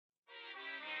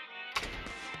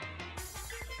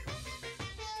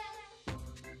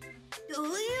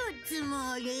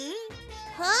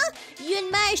Huh? You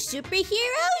admire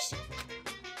superheroes?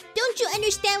 Don't you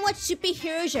understand what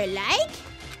superheroes are like?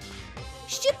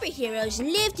 Superheroes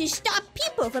live to stop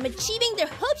people from achieving their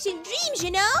hopes and dreams,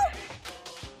 you know?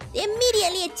 They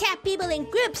immediately attack people in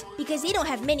groups because they don't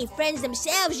have many friends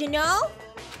themselves, you know?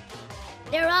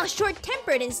 They're all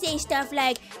short-tempered and say stuff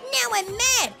like, "Now I'm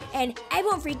mad," and "I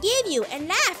won't forgive you," and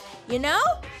laugh, you know?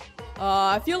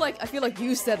 I feel like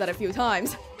you said that a few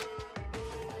times.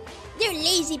 They're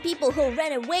lazy people who'll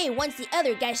run away once the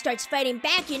other guy starts fighting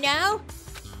back, you know?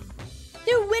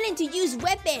 They're willing to use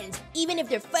weapons, even if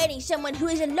they're fighting someone who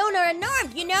is alone or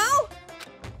unarmed, you know?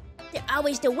 They're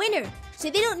always the winner,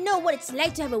 so they don't know what it's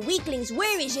like to have a weakling's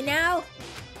worries, you know?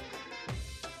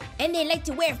 And they like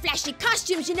to wear flashy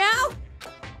costumes, you know?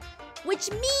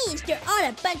 Which means they're all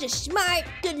a bunch of smart,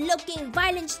 good-looking,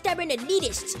 violent, stubborn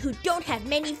elitists who don't have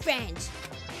many friends.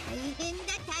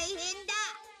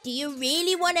 Do you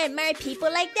really want to admire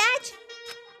people like that?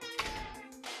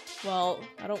 Well,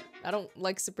 I don't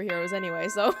like superheroes anyway,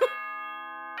 so.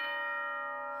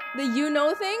 The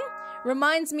you-know thing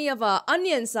reminds me of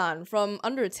Onion-san from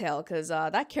Undertale, because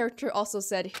that character also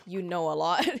said you know a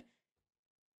lot.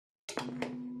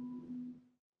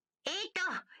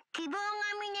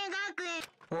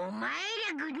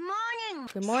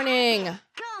 Good morning.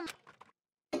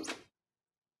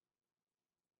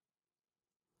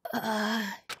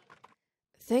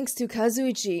 Thanks to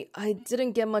Kazuichi, I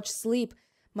didn't get much sleep.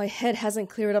 My head hasn't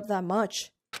cleared up that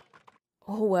much.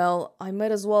 Oh well, I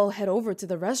might as well head over to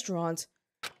the restaurant.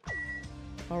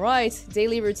 Alright,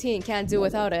 daily routine, can't do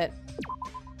without it.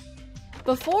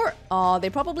 Before, they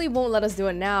probably won't let us do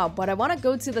it now, but I want to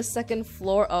go to the second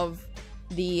floor of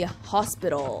the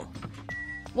hospital.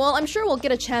 Well, I'm sure we'll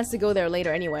get a chance to go there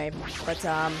later anyway, but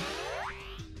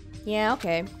yeah,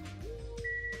 okay.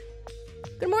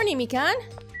 Good morning, Mikan.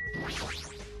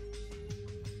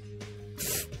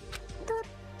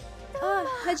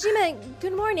 Hajime,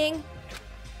 good morning.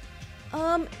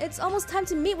 It's almost time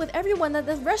to meet with everyone at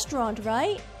the restaurant,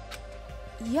 right?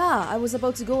 Yeah, I was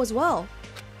about to go as well.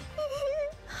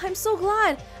 I'm so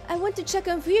glad. I went to check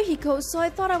on Fuyuhiko, so I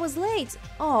thought I was late.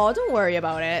 Oh, don't worry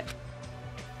about it.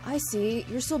 I see.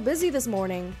 You're so busy this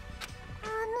morning.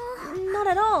 Not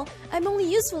at all. I'm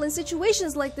only useful in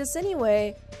situations like this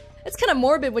anyway. It's kind of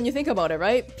morbid when you think about it,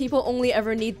 right? People only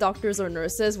ever need doctors or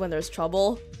nurses when there's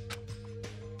trouble.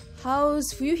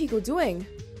 How's Fuyuhiko doing?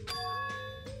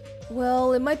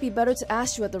 Well, it might be better to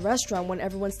ask you at the restaurant when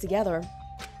everyone's together.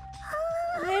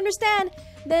 I understand.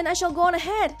 Then I shall go on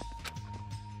ahead.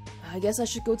 I guess I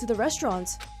should go to the restaurant.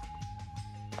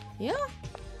 Yeah?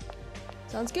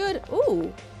 Sounds good.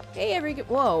 Ooh. Hey,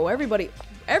 whoa,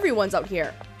 everyone's out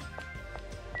here.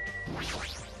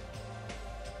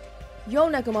 Yo,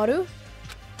 Nekomaru.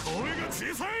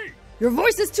 Your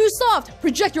voice is too soft!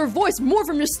 Project your voice more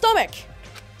from your stomach!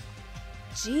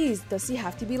 Jeez, does he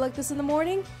have to be like this in the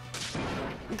morning?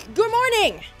 Good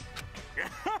morning!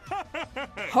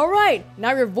 Alright,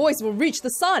 now your voice will reach the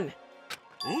sun!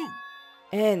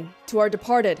 And to our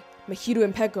departed, Mahiru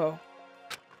and Peko.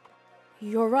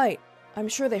 You're right, I'm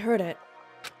sure they heard it.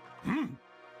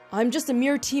 I'm just a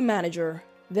mere team manager,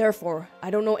 therefore,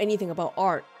 I don't know anything about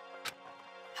art.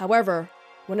 However,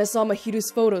 when I saw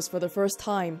Mahiru's photos for the first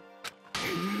time,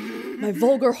 my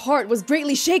vulgar heart was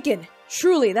greatly shaken!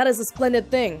 Truly, that is a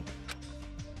splendid thing.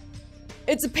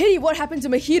 It's a pity what happened to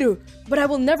Mahiru, but I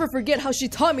will never forget how she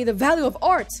taught me the value of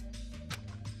art!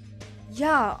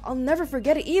 Yeah, I'll never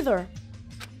forget it either.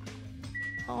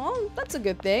 Oh, that's a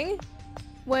good thing.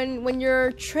 When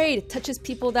your trade touches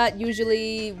people that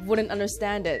usually wouldn't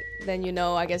understand it, then you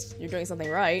know, I guess you're doing something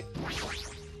right.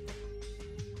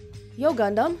 Yo,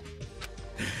 Gundam.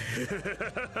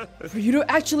 For you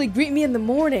to actually greet me in the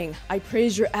morning, I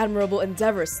praise your admirable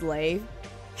endeavor, slave.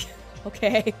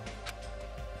 Okay.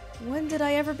 When did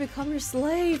I ever become your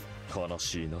slave?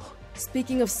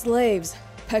 Speaking of slaves,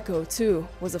 Peko, too,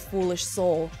 was a foolish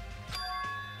soul.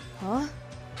 Huh?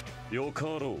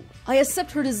 I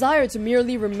accept her desire to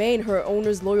merely remain her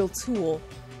owner's loyal tool.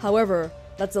 However,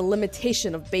 that's a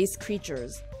limitation of base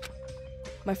creatures.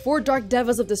 My 4 dark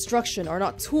devas of destruction are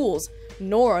not tools,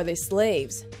 nor are they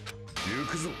slaves.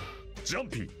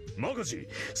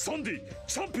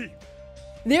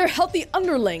 They are healthy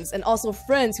underlings and also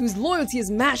friends whose loyalty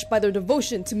is matched by their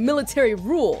devotion to military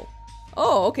rule.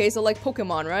 Oh, okay, so like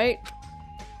Pokemon, right?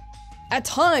 At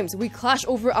times, we clash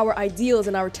over our ideals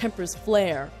and our tempers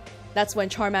flare. That's when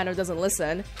Charmander doesn't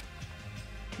listen.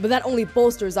 But that only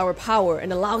bolsters our power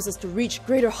and allows us to reach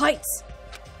greater heights.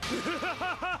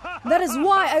 That is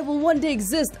why I will one day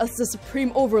exist as the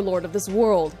supreme overlord of this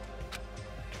world.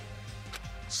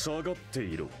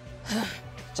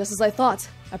 Just as I thought.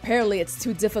 Apparently it's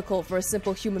too difficult for a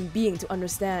simple human being to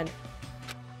understand.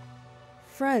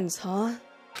 Friends, huh?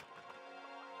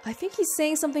 I think he's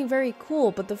saying something very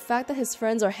cool, but the fact that his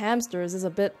friends are hamsters is a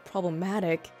bit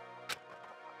problematic.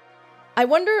 I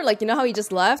wonder, like, you know how he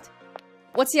just left?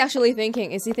 What's he actually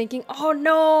thinking? Is he thinking, oh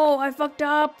no, I fucked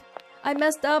up, I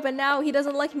messed up, and now he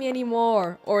doesn't like me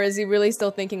anymore? Or is he really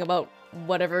still thinking about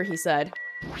whatever he said?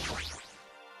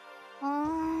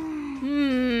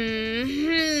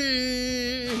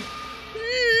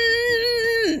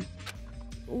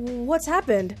 What's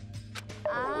happened?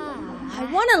 I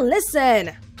wanna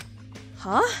listen!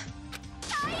 Huh?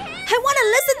 I wanna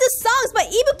listen to songs by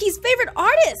Ibuki's favorite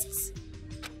artists!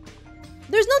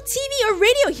 There's no TV or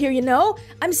radio here, you know?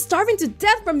 I'm starving to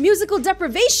death from musical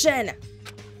deprivation!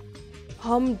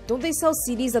 Don't they sell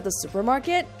CDs at the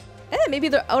supermarket? Maybe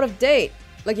they're out of date.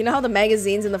 Like, you know how the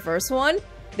magazines in the first one?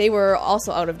 They were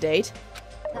also out of date.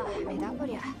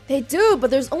 They do, but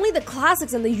there's only the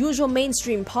classics and the usual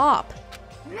mainstream pop.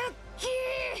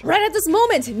 Right at this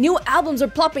moment, new albums are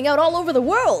plopping out all over the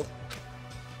world!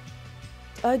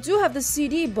 I do have the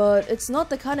CD, but it's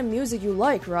not the kind of music you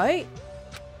like, right?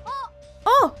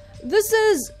 Oh, this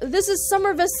is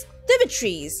summer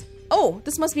festivities. Oh,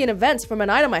 this must be an event from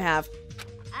an item I have.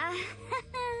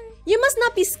 You must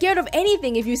not be scared of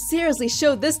anything if you seriously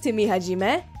show this to me,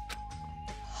 Hajime.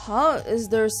 Huh? Is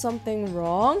there something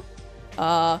wrong?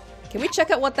 Can we check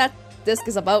out what that disc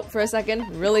is about for a second,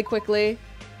 really quickly?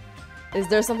 Is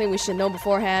there something we should know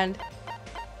beforehand?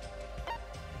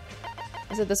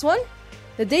 Is it this one?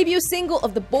 The debut single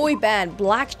of the boy band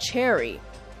Black Cherry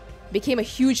became a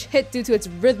huge hit due to its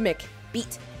rhythmic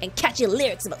beat and catchy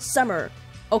lyrics about summer.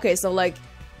 Okay, so like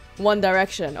One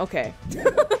Direction. Okay.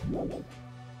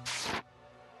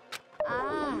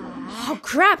 Oh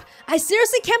crap! I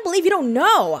seriously can't believe you don't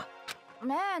know!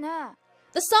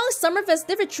 The song Summer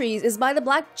Festivities is by the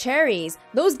Black Cherries.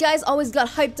 Those guys always got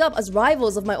hyped up as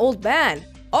rivals of my old band.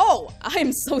 Oh,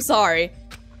 I'm so sorry.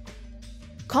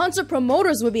 Concert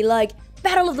promoters would be like,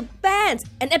 Battle of the Bands,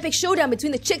 an epic showdown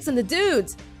between the chicks and the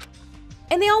dudes.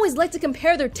 And they always like to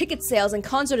compare their ticket sales and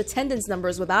concert attendance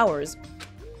numbers with ours.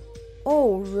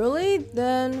 Oh, really?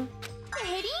 Then...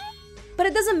 But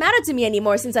it doesn't matter to me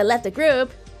anymore since I left the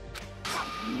group.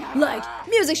 Like,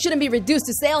 music shouldn't be reduced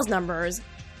to sales numbers.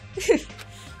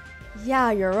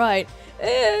 Yeah, you're right.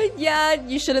 Yeah,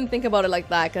 you shouldn't think about it like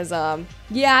that, cause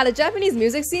yeah, the Japanese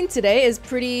music scene today is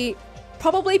pretty...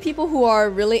 Probably people who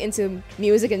are really into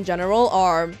music in general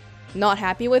are not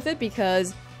happy with it,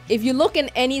 because if you look in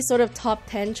any sort of top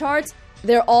 10 charts,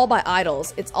 they're all by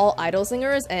idols. It's all idol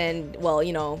singers, and well,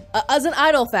 you know, as an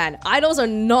idol fan, idols are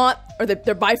not, or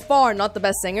they're by far not the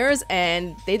best singers,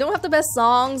 and they don't have the best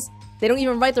songs. They don't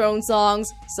even write their own songs,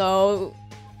 so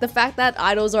the fact that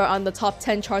idols are on the top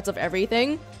 10 charts of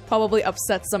everything probably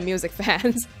upsets some music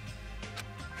fans.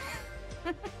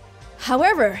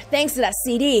 However, thanks to that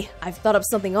CD, I've thought up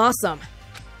something awesome.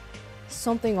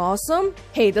 Something awesome?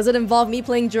 Hey, does it involve me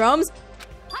playing drums?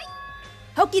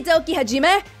 Okie dokie,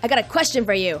 Hajime, I got a question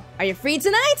for you. Are you free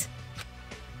tonight?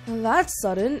 That's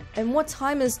sudden. And what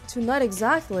time is tonight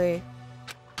exactly?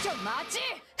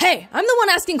 Hey, I'm the one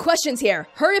asking questions here.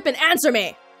 Hurry up and answer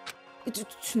me.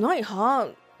 Tonight, huh?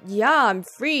 Yeah, I'm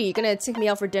free. You gonna take me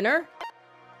out for dinner?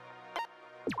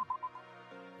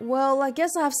 Well, I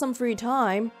guess I have some free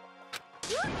time.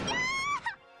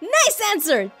 Nice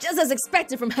answer! Just as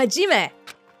expected from Hajime.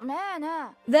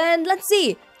 Then, let's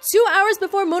see. 2 hours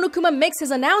before Monokuma makes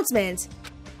his announcement.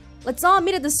 Let's all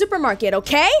meet at the supermarket,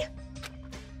 okay?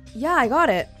 Yeah, I got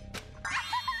it.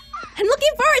 I'm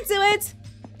looking forward to it!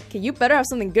 Okay, you better have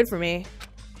something good for me.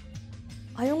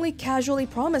 I only casually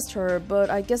promised her, but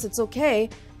I guess it's okay.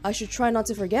 I should try not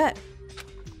to forget.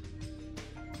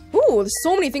 Ooh, there's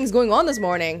so many things going on this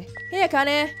morning. Hey,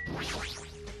 Akane.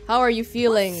 How are you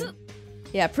feeling?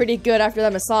 Yeah, pretty good after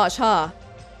that massage, huh?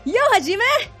 Yo,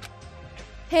 Hajime!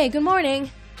 Hey, good morning.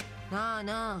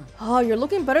 Oh, you're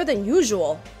looking better than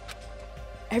usual.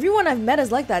 Everyone I've met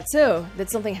is like that too. Did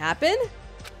something happen?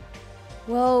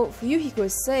 Well, Fuyuhiko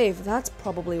is safe, that's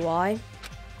probably why.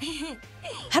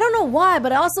 I don't know why,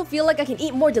 but I also feel like I can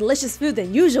eat more delicious food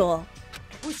than usual.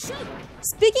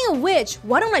 Speaking of which,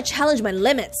 why don't I challenge my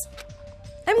limits?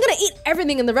 I'm gonna eat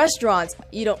everything in the restaurant.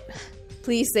 You don't...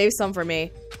 Please save some for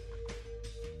me.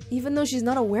 Even though she's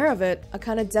not aware of it,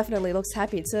 Akane definitely looks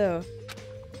happy too.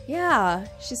 Yeah,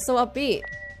 she's so upbeat.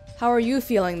 How are you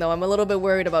feeling though? I'm a little bit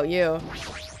worried about you.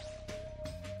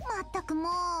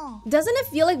 Doesn't it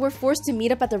feel like we're forced to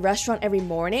meet up at the restaurant every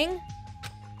morning?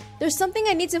 There's something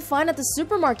I need to find at the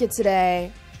supermarket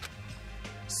today.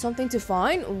 Something to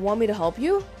find? Want me to help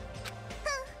you?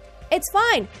 It's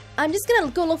fine. I'm just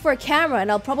gonna go look for a camera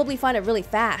and I'll probably find it really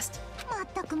fast.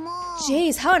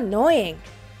 Jeez, how annoying.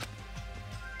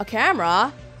 A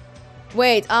camera?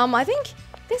 Wait, I think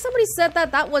somebody said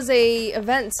that was a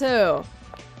event too.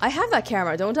 I have that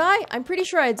camera, don't I? I'm pretty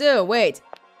sure I do. Wait.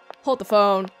 Hold the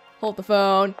phone. Hold the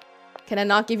phone. Can I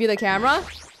not give you the camera?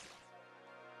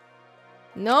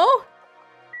 No?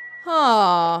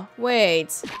 Huh,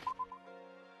 wait.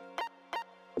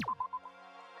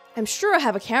 I'm sure I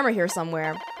have a camera here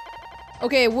somewhere.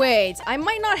 Okay, wait. I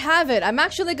might not have it. I'm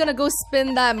actually gonna go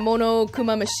spin that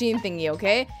Monokuma machine thingy,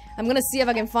 okay? I'm gonna see if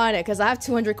I can find it, because I have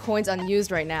 200 coins unused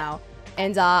right now.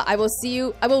 And I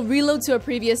will reload to a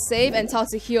previous save and talk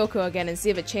to Hyoko again and see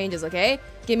if it changes, okay?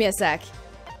 Give me a sec.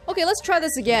 Okay, let's try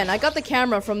this again. I got the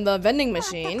camera from the vending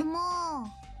machine.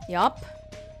 Yup.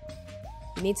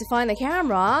 You need to find the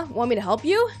camera. Want me to help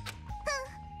you?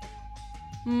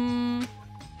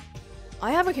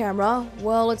 I have a camera.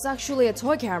 Well, it's actually a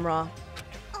toy camera.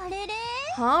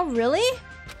 Huh? Really?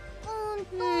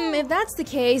 If that's the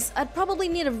case, I'd probably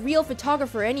need a real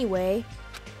photographer anyway.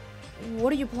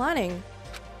 What are you planning?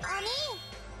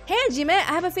 Hey, Hajime, I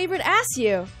have a favor to ask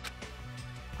you.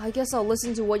 I guess I'll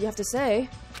listen to what you have to say.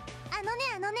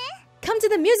 Come to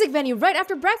the music venue right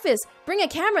after breakfast. Bring a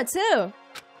camera too.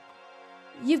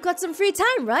 You've got some free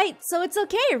time, right? So it's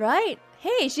okay, right?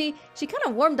 Hey, she kind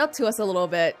of warmed up to us a little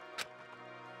bit.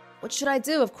 What should I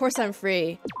do? Of course I'm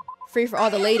free. Free for all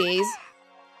the ladies.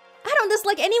 I don't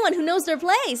dislike anyone who knows their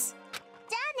place.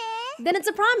 Then it's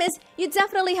a promise. You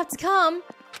definitely have to come.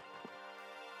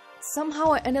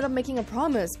 Somehow I ended up making a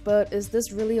promise, but is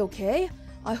this really okay?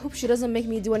 I hope she doesn't make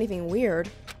me do anything weird.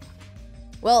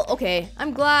 Well, okay.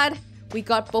 I'm glad we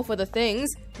got both of the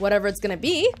things, whatever it's gonna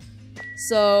be.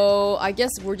 So I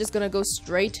guess we're just gonna go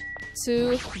straight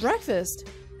to breakfast.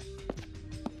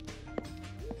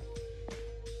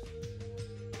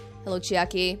 Hello,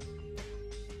 Chiaki.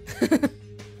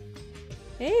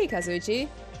 Hey, Kazuichi.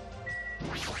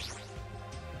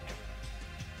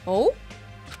 Oh?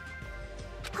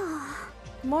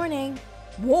 Morning.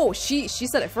 Whoa, she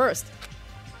said it first.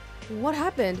 What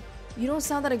happened? You don't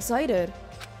sound that excited.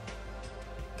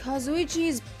 Kazuichi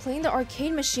is playing the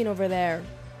arcade machine over there.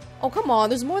 Oh, come on,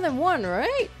 there's more than one,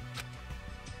 right?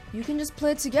 You can just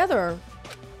play it together.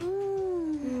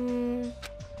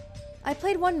 I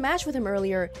played one match with him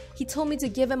earlier. He told me to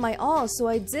give him my all, so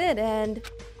I did, and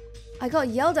I got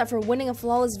yelled at for winning a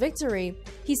flawless victory.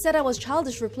 He said I was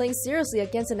childish for playing seriously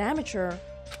against an amateur.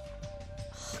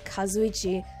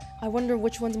 Kazuichi, I wonder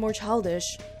which one's more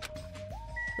childish.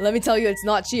 Let me tell you, it's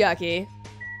not Chiaki.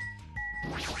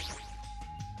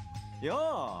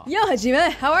 Yo,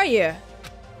 Hajime, how are you?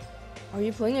 Are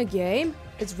you playing a game?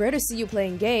 It's rare to see you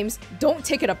playing games. Don't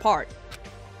take it apart.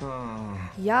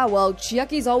 Yeah, well,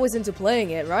 Chiaki's always into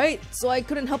playing it, right? So I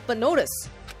couldn't help but notice.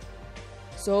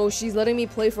 So she's letting me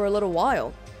play for a little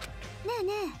while.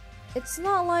 It's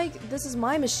not like this is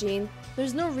my machine.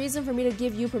 There's no reason for me to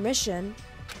give you permission.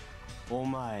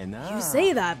 You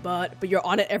say that, but you're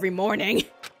on it every morning.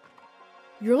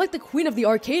 You're like the queen of the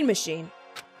arcade machine.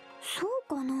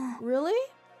 Really?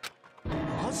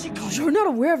 You're not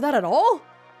aware of that at all?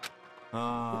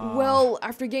 Well,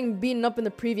 after getting beaten up in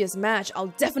the previous match,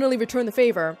 I'll definitely return the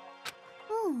favor.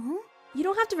 You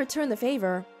don't have to return the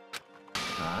favor.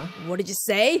 What did you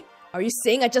say? Are you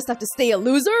saying I just have to stay a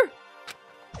loser?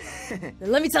 Then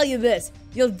let me tell you this.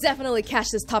 You'll definitely catch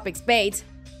this topic's bait.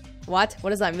 What? What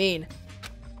does that mean?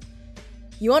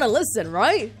 You want to listen,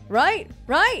 right? Right?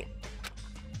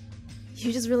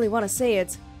 You just really want to say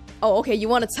it. Oh, okay, you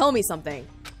want to tell me something.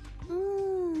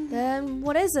 Then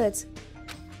what is it?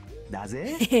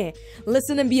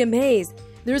 Listen and be amazed.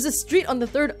 There's a street on the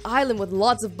 3rd island with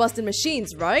lots of busted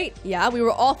machines, right? Yeah,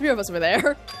 all 3 of us were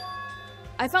there.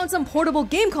 I found some portable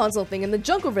game console thing in the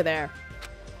junk over there.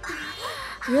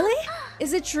 Really?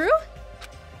 Is it true?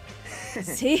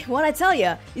 See, what'd I tell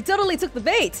you? You totally took the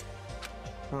bait.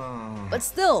 But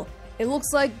still, it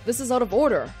looks like this is out of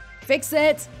order. Fix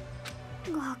it.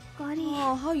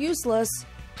 Oh, how useless.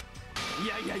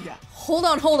 Yeah. Hold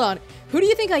on. Who do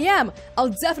you think I am? I'll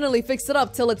definitely fix it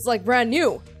up till it's like brand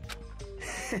new.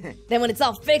 Then when it's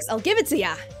all fixed, I'll give it to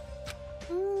ya.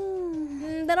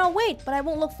 Then I'll wait, but I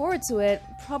won't look forward to it.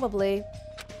 Probably.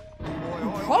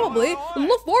 Probably?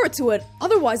 Look forward to it.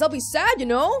 Otherwise, I'll be sad, you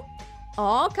know?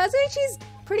 Aw, Kazuichi's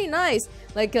pretty nice.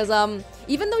 Like, cause,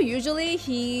 even though usually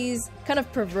he's kind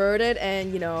of perverted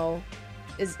and, you know,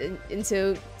 is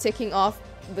into taking off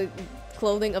the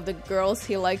clothing of the girls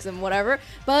he likes and whatever,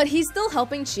 but he's still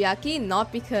helping Chiaki,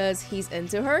 not because he's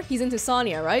into her. He's into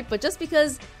Sonia, right? But just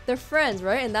because they're friends,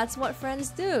 right? And that's what friends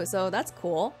do, so that's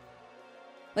cool.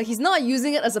 Like, he's not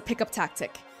using it as a pickup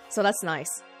tactic. so that's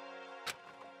nice.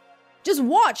 Just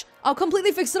watch! I'll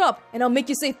completely fix it up, and I'll make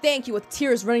you say thank you with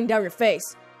tears running down your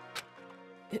face.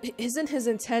 Isn't his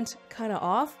intent kinda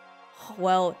off?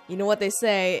 Well, you know what they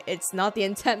say, it's not the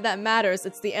intent that matters,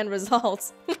 it's the end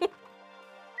result.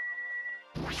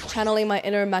 Channeling my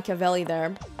inner Machiavelli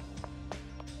there.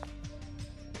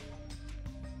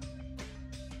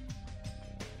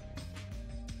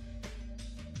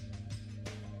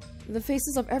 The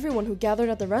faces of everyone who gathered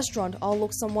at the restaurant all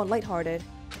look somewhat lighthearted.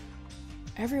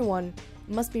 Everyone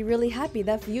must be really happy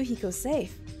that Fuyuhiko's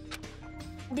safe.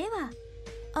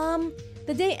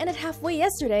 The day ended halfway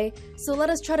yesterday, so let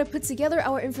us try to put together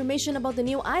our information about the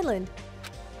new island.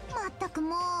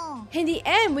 In the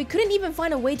end, we couldn't even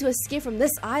find a way to escape from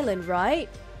this island, right?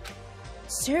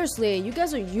 Seriously, you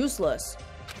guys are useless.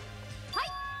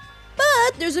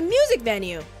 But there's a music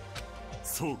venue.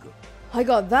 I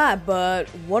got that, but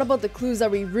what about the clues that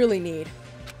we really need?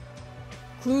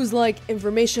 Clues like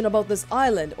information about this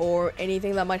island or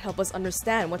anything that might help us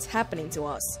understand what's happening to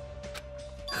us.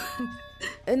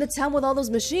 In the town with all those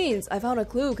machines, I found a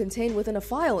clue contained within a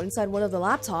file inside one of the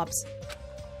laptops.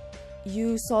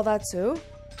 You saw that too?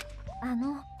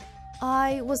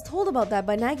 I was told about that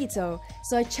by Nagito,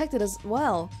 so I checked it as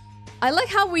well. I like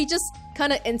how we just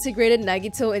kind of integrated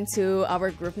Nagito into our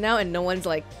group now and no one's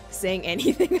like saying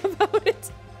anything about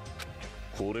it.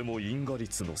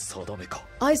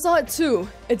 I saw it too.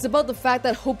 It's about the fact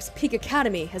that Hope's Peak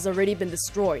Academy has already been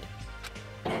destroyed.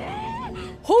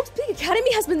 Hope's Peak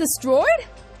Academy has been destroyed?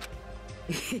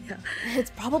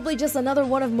 It's probably just another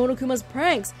one of Monokuma's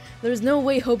pranks. There's no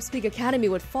way Hope's Peak Academy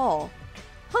would fall.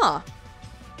 Huh.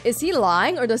 Is he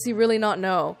lying or does he really not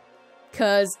know?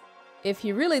 'Cause if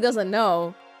he really doesn't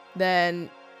know, then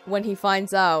when he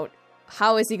finds out,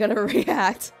 how is he gonna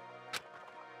react?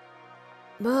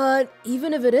 But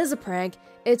even if it is a prank,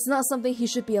 it's not something he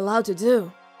should be allowed to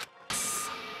do.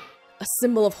 A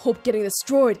symbol of hope getting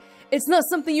destroyed. It's not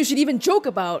something you should even joke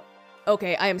about.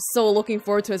 Okay, I am so looking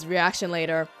forward to his reaction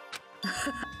later.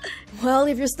 Well,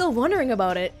 if you're still wondering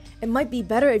about it, it might be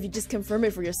better if you just confirm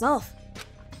it for yourself.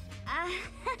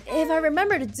 If I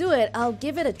remember to do it, I'll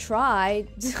give it a try.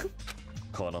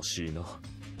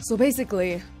 So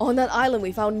basically, on that island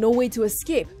we found no way to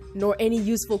escape, nor any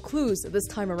useful clues this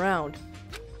time around.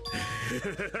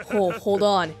 Oh, hold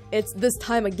on. It's this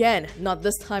time again, not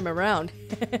this time around.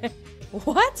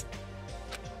 What?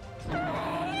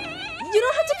 You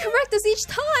don't have to correct us each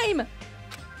time!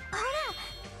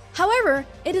 However,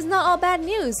 it is not all bad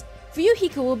news.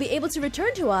 Fuyuhiko will be able to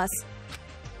return to us.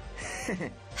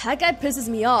 That guy pisses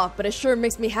me off, but it sure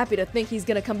makes me happy to think he's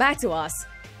gonna come back to us.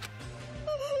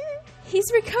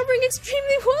 He's recovering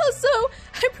extremely well, so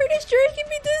I'm pretty sure he can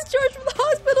be discharged from the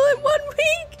hospital in 1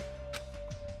 week.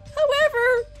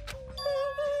 However,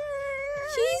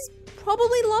 he's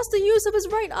probably lost the use of his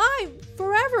right eye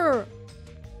forever.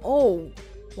 Oh,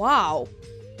 wow.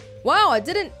 Wow, I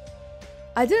didn't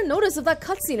notice of that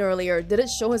cutscene earlier. Did it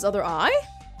show his other eye?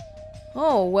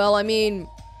 Oh, well, I mean,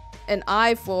 an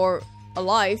eye for a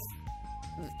life.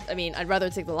 I mean, I'd rather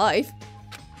take the life.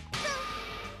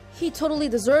 He totally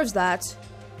deserves that.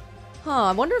 Huh,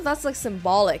 I wonder if that's like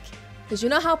symbolic. Because you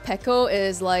know how Peko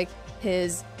is like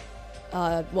his,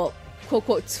 well,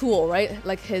 quote-quote tool, right?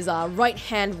 Like his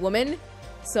right-hand woman.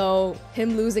 So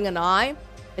him losing an eye,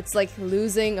 it's like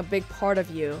losing a big part of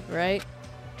you, right?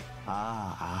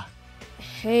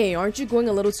 Hey, aren't you going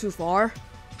a little too far?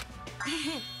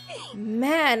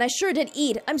 Man, I sure did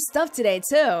eat. I'm stuffed today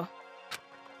too.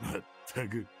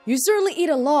 You certainly eat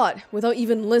a lot without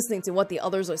even listening to what the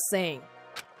others are saying.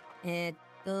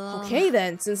 Okay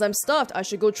then, since I'm stuffed, I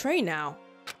should go train now.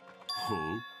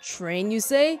 Train, you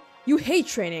say? You hate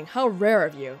training, how rare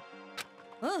of you.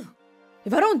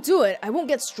 If I don't do it, I won't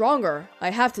get stronger.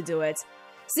 I have to do it.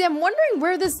 See, I'm wondering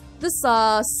where this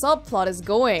subplot is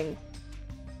going.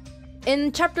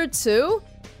 In chapter 2,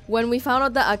 when we found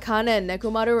out that Akane and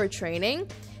Nekomaru were training,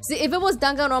 see, if it was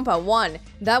Danganronpa 1,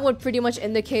 that would pretty much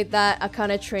indicate that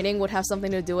Akane training would have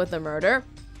something to do with the murder.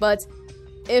 But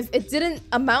if it didn't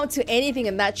amount to anything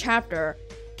in that chapter,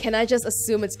 can I just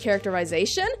assume it's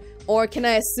characterization? Or can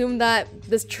I assume that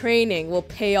this training will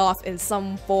pay off in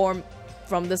some form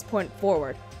from this point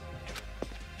forward?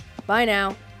 Bye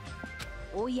now.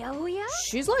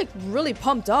 She's like really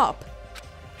pumped up.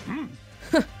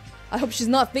 I hope she's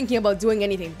not thinking about doing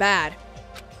anything bad.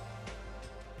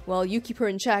 Well, you keep her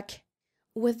in check.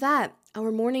 With that,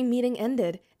 our morning meeting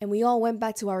ended, and we all went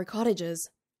back to our cottages.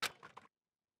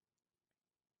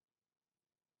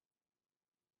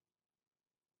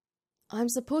 I'm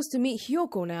supposed to meet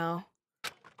Hyoko now.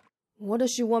 What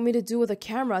does she want me to do with a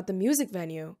camera at the music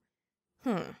venue?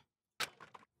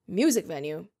 Music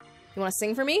venue? You wanna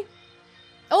sing for me?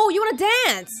 Oh, you wanna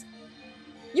dance!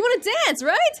 You wanna dance,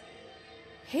 right?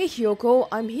 Hey, Hyoko,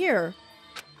 I'm here.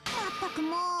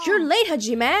 You're late,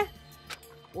 Hajime!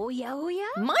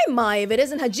 My, if it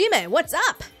isn't Hajime, what's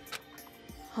up?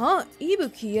 Huh?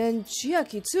 Ibuki and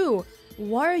Chiaki too.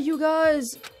 Why are you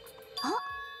guys...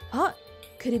 Huh?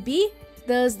 Could it be?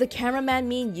 Does the cameraman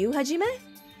mean you, Hajime?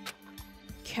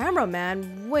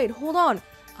 Cameraman? Wait, hold on.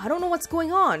 I don't know what's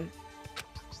going on.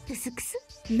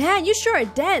 Man, you sure are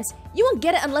dense. You won't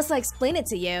get it unless I explain it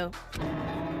to you.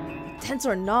 Tense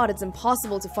or not, it's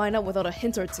impossible to find out without a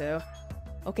hint or two.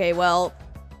 Okay, well,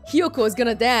 Hyoko is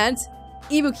gonna dance.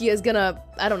 Ibuki is gonna,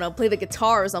 I don't know, play the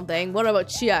guitar or something. What about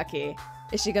Chiaki?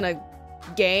 Is she gonna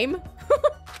game?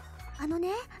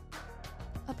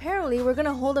 Apparently, we're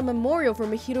gonna hold a memorial for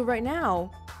Mahiro right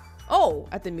now. Oh,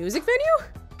 at the music venue?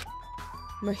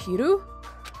 Mahiro?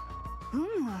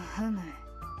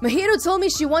 Mahiro told me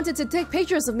she wanted to take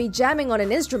pictures of me jamming on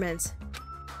an instrument.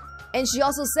 And she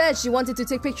also said she wanted to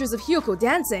take pictures of Hyoko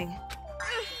dancing.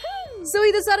 So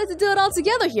we decided to do it all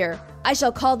together here. I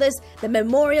shall call this the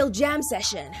Memorial Jam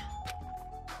Session.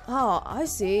 Oh, I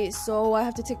see. So I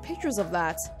have to take pictures of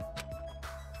that.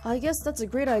 I guess that's a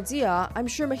great idea. I'm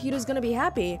sure Mahiro's gonna be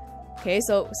happy. Okay,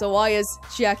 so why is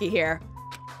Chiaki here?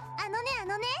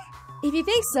 If you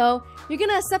think so, you're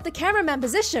gonna accept the cameraman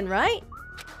position, right?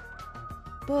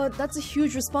 But that's a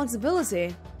huge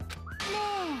responsibility.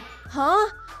 Huh?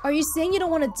 Are you saying you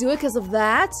don't want to do it because of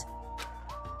that?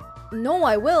 No,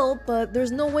 I will, but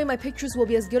there's no way my pictures will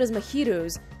be as good as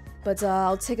Mahiro's. But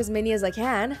I'll take as many as I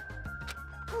can.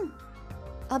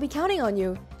 I'll be counting on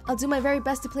you. I'll do my very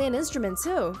best to play an instrument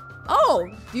too. Oh,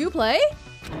 do you play?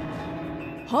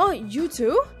 Huh, you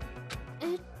too?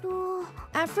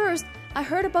 At first, I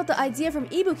heard about the idea from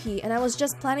Ibuki and I was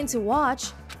just planning to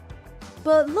watch.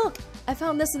 But look, I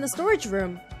found this in the storage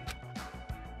room.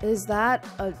 Is that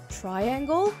a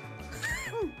triangle?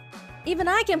 Even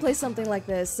I can play something like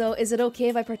this, so is it okay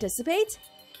if I participate?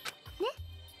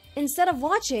 Instead of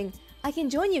watching, I can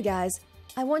join you guys.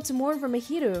 I want to mourn for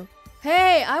Mahiro.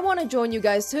 Hey, I want to join you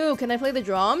guys too. Can I play the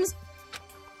drums?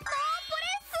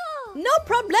 No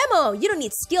problemo! You don't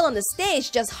need skill on the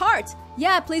stage, just heart.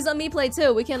 Yeah, please let me play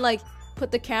too. We can like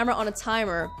put the camera on a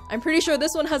timer. I'm pretty sure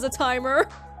this one has a timer.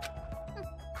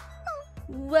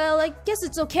 Well, I guess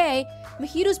it's okay.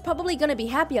 Mahiro's probably gonna be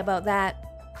happy about that.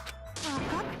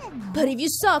 But if you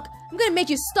suck, I'm gonna make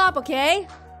you stop, okay?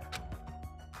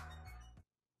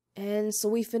 And so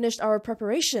we finished our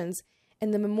preparations,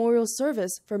 and the memorial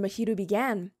service for Mahiro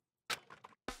began.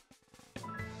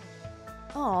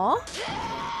 Aww.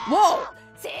 Whoa!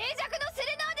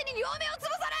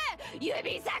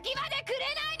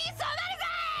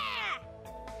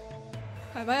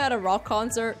 Have I at a rock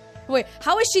concert? Wait,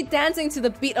 how is she dancing to the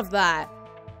beat of that?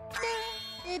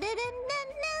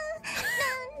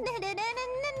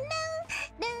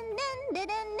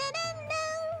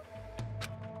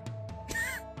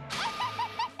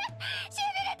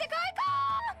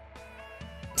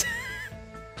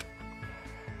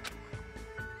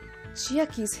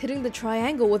 Chiaki's hitting the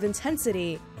triangle with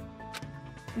intensity.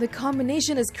 The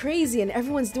combination is crazy and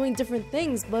everyone's doing different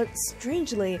things, but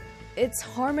strangely, it's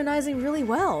harmonizing really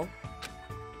well.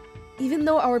 Even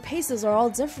though our paces are all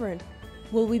different,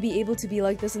 will we be able to be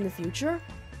like this in the future?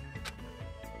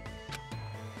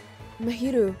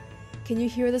 Mahiro, can you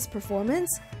hear this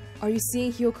performance? Are you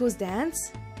seeing Hyoko's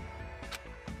dance?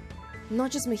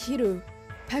 Not just Mahiro,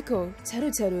 Peko,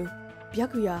 Teru,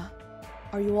 Byakuya.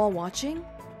 Are you all watching?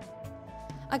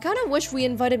 I kind of wish we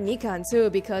invited Mikan too,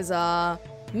 because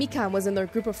Mikan was in their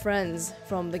group of friends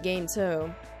from the game too.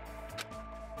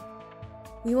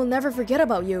 We will never forget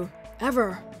about you,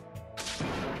 ever.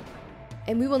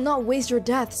 And we will not waste your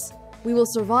deaths. We will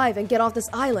survive and get off this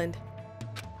island.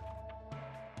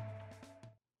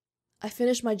 I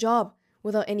finished my job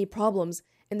without any problems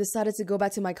and decided to go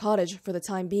back to my cottage for the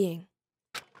time being.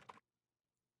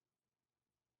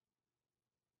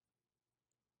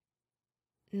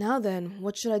 Now then,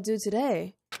 what should I do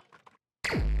today?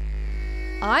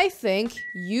 I think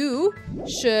you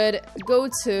should go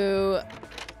to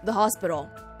the hospital.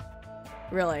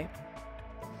 Really.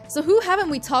 So who haven't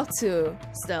we talked to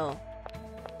still?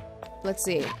 Let's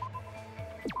see.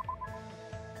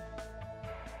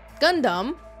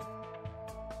 Gundam.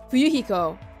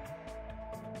 Fuyuhiko.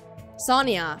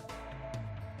 Sonia.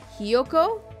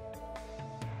 Hyoko.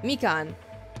 Mikan.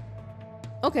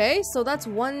 Okay, so that's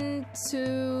 1,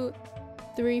 2,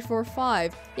 3, 4,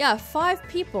 5. Yeah, 5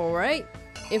 people, right?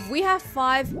 If we have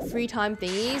 5 free time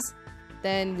thingies,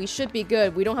 then we should be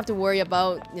good. We don't have to worry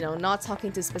about, you know, not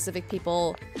talking to specific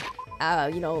people,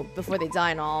 you know, before they die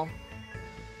and all.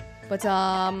 But,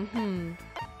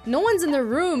 no one's in their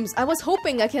rooms. I was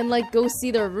hoping I can, like, go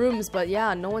see their rooms, but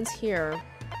yeah, no one's here.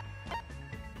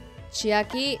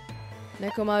 Chiaki,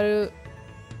 Nekomaru.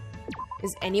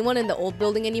 Is anyone in the old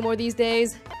building anymore these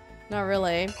days? Not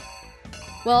really.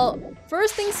 Well,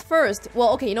 first things first.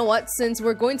 Well, okay, you know what? Since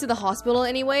we're going to the hospital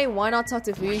anyway, why not talk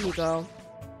to Fuyuhiko?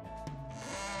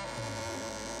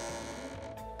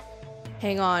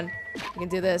 Hang on. We can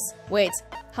do this. Wait,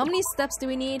 how many steps do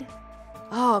we need?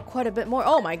 Oh, quite a bit more.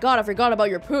 Oh my god, I forgot about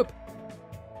your poop.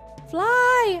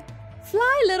 Fly!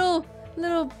 Fly, little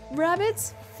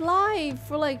rabbits. Fly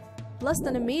for like less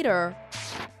than a meter.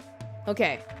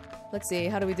 Okay, let's see.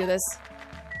 How do we do this?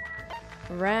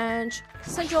 Ranch.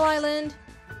 Central Island.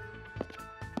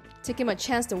 Taking my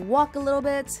chance to walk a little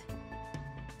bit.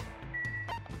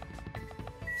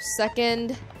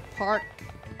 Second. Park.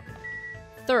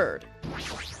 Third.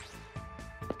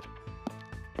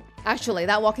 Actually,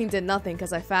 that walking did nothing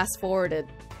because I fast-forwarded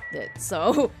it,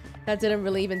 so that didn't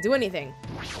really even do anything.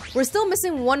 We're still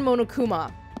missing one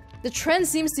Monokuma. The trend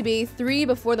seems to be 3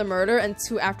 before the murder and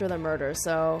 2 after the murder,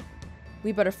 so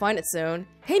we better find it soon.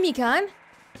 Hey, Mikan!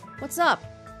 What's up?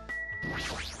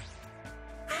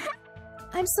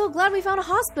 I'm so glad we found a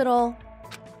hospital.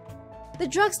 The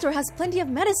drugstore has plenty of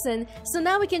medicine, so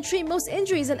now we can treat most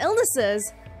injuries and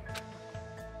illnesses.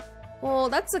 Well,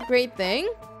 that's a great thing.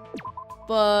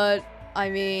 But, I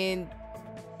mean...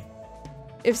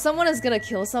 if someone is gonna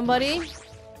kill somebody...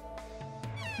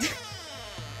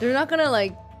 they're not gonna,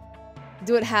 like,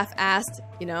 do it half-assed,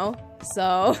 you know?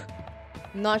 So,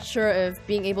 I'm not sure if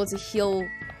being able to heal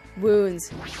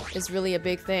wounds is really a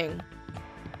big thing.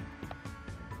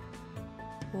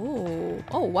 Oh,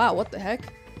 oh wow, what the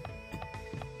heck?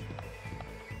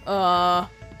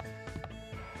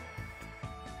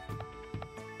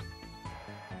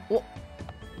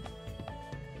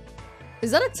 Is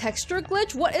that a texture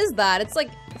glitch? What is that? It's like,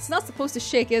 it's not supposed to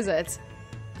shake, is it?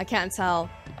 I can't tell.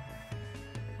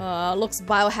 Looks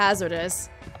biohazardous.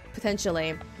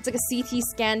 Potentially. It's like a CT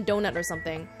scan donut or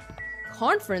something.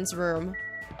 Conference room.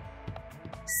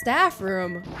 Staff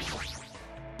room.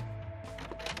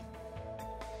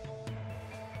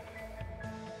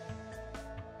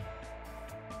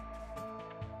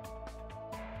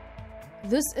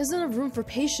 This isn't a room for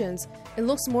patients. It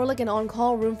looks more like an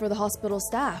on-call room for the hospital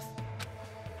staff.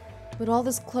 But all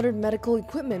this cluttered medical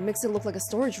equipment makes it look like a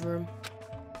storage room.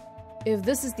 If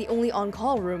this is the only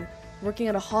on-call room, working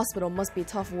at a hospital must be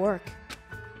tough work.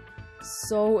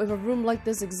 So if a room like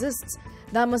this exists,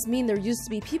 that must mean there used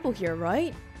to be people here,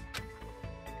 right?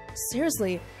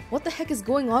 Seriously, what the heck is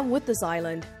going on with this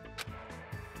island?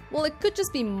 Well, it could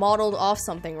just be modeled off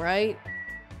something, right?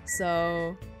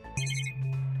 So...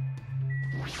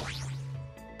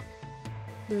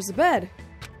 there's a bed.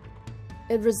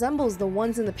 It resembles the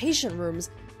ones in the patient rooms,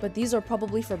 but these are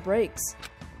probably for breaks.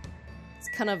 It's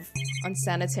kind of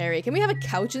unsanitary. Can we have a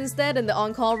couch instead in the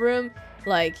on-call room?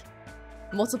 Like,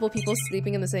 multiple people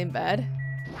sleeping in the same bed?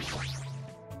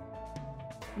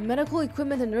 Medical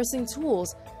equipment and nursing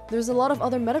tools. There's a lot of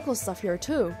other medical stuff here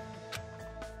too.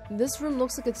 This room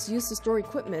looks like it's used to store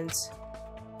equipment.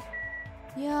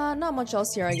 Yeah, not much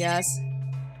else here, I guess.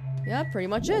 Yeah, pretty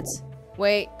much it.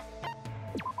 Wait.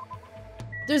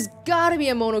 There's gotta be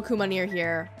a Monokuma near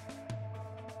here.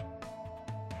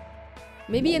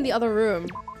 Maybe in the other room.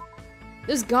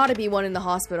 There's gotta be one in the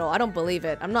hospital. I don't believe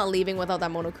it. I'm not leaving without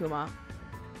that Monokuma.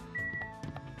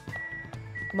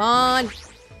 Come on!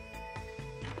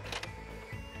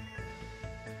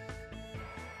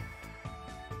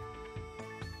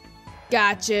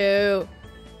 Got you!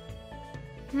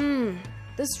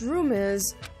 This room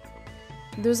is...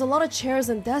 there's a lot of chairs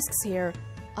and desks here.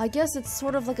 I guess it's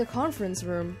sort of like a conference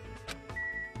room.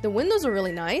 The windows are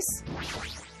really nice.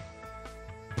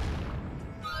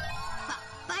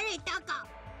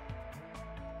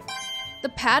 The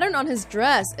pattern on his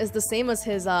dress is the same as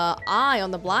his eye on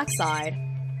the black side.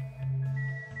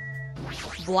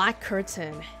 Black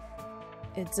curtain.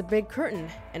 It's a big curtain,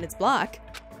 and it's black.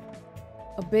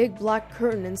 A big black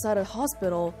curtain inside a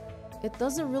hospital. It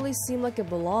doesn't really seem like it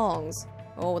belongs.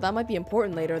 Oh, that might be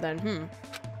important later then,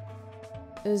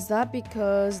 Is that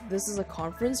because this is a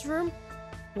conference room?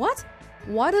 What?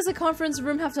 Why does a conference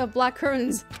room have to have black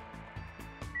curtains?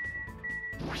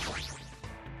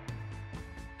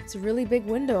 It's a really big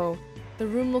window. The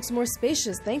room looks more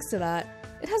spacious thanks to that.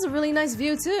 It has a really nice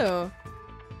view too.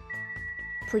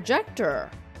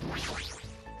 Projector.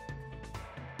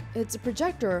 It's a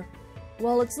projector.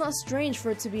 Well, it's not strange for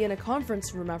it to be in a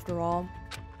conference room after all.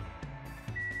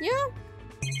 Yeah.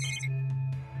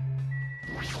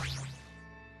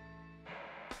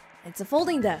 It's a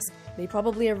folding desk. They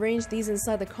probably arranged these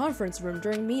inside the conference room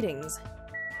during meetings.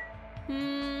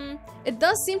 It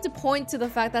does seem to point to the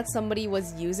fact that somebody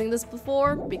was using this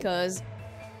before, because...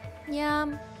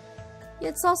 Yeah,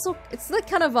 it's also... It's like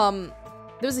kind of,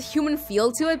 there's a human feel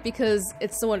to it because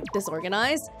it's so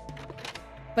disorganized.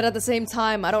 But at the same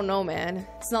time, I don't know, man.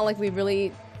 It's not like we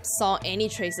really saw any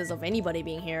traces of anybody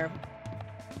being here.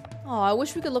 Oh, I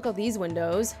wish we could look out these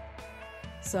windows.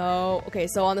 So, okay,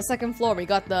 so on the second floor, we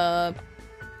got the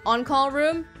on-call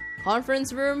room,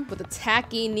 conference room with the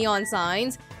tacky neon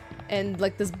signs, and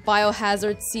like this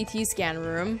biohazard CT scan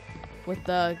room with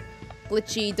the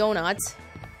glitchy donut.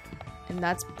 And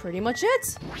that's pretty much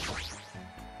it.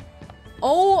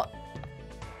 Oh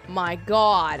my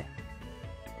god.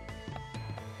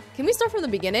 Can we start from the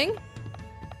beginning?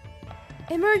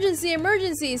 Emergency,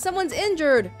 emergency, someone's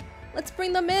injured. Let's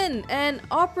bring them in and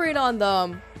operate on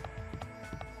them.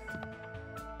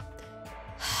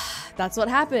 That's what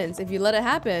happens if you let it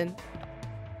happen.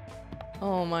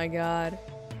 Oh my god.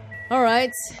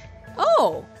 Alright.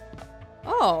 Oh!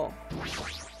 Oh.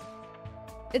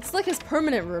 It's like his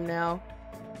permanent room now.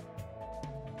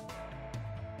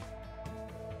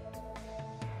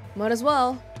 Might as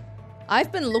well.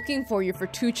 I've been looking for you for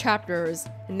 2 chapters,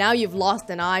 and now you've lost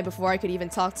an eye before I could even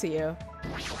talk to you.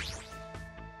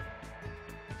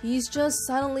 He's just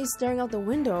silently staring out the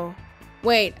window.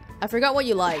 Wait, I forgot what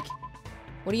you like.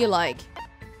 What do you like?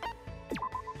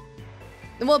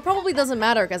 Well, it probably doesn't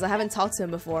matter because I haven't talked to him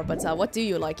before, but what do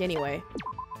you like anyway?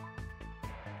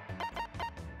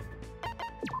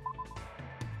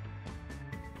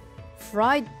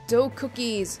 Fried dough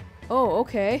cookies. Oh,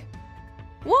 okay.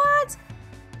 What?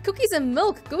 Cookies and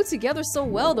milk go together so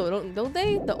well though, don't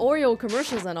they? The Oreo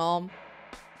commercials and all.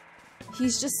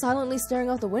 He's just silently staring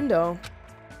out the window.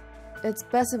 It's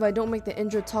best if I don't make the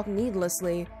injured talk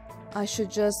needlessly. I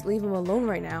should just leave him alone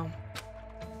right now.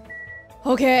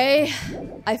 Okay,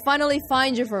 I finally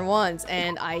find you for once,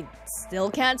 and I still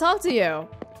can't talk to you.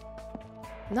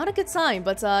 Not a good sign,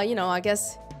 but you know, I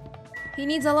guess he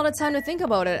needs a lot of time to think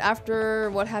about it after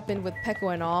what happened with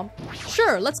Peko and all.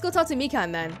 Sure, let's go talk to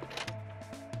Mikan then.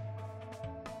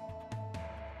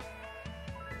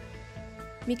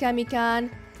 Mikan,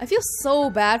 I feel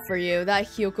so bad for you that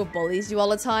Hyoko bullies you all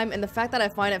the time, and the fact that I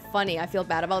find it funny, I feel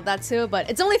bad about that too, but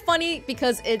it's only funny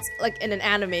because it's like in an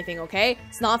anime thing, okay?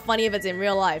 It's not funny if it's in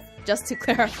real life, just to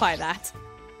clarify that.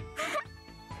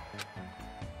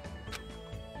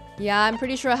 Yeah, I'm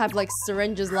pretty sure I have like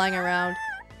syringes lying around.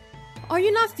 Are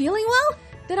you not feeling well?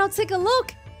 Then I'll take a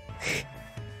look.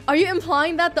 Are you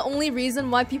implying that the only reason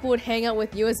why people would hang out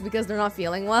with you is because they're not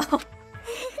feeling well?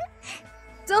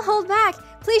 Don't hold back.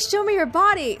 Please show me your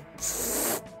body.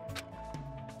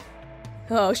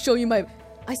 Oh, show you my...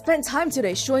 I spent time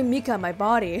today showing Mika my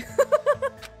body.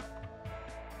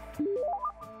 It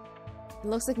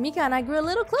looks like Mika and I grew a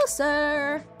little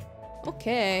closer.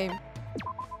 Okay.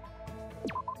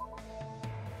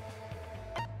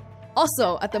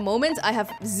 Also, at the moment, I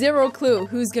have zero clue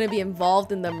who's gonna be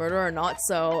involved in the murder or not,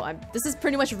 so this is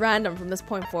pretty much random from this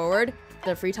point forward,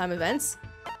 the free time events.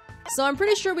 So I'm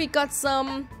pretty sure we got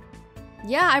some...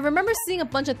 Yeah, I remember seeing a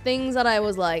bunch of things that I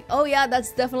was like, oh yeah,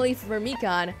 that's definitely for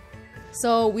Mikan.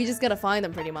 So we just gotta find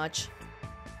them pretty much.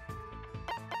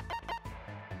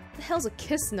 What the hell's a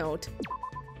kiss note?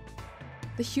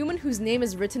 The human whose name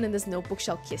is written in this notebook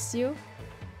shall kiss you?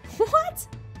 What?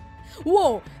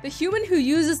 Whoa, the human who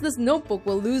uses this notebook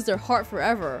will lose their heart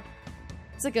forever.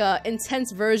 It's like a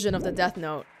intense version of the Death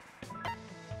Note.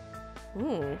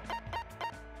 Ooh.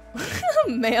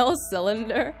 Male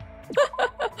cylinder.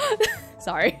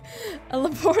 Sorry. A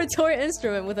laboratory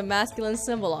instrument with a masculine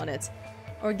symbol on it.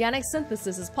 Organic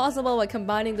synthesis is possible by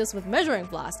combining this with measuring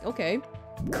flask. Okay.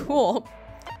 Cool.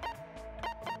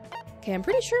 Okay, I'm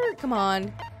pretty sure, come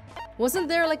on. Wasn't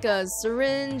there like a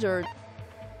syringe or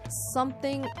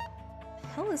something? The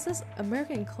hell is this?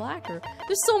 American clacker?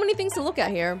 There's so many things to look at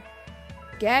here.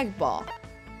 Gag ball.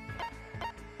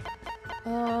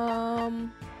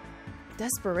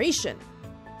 Desperation.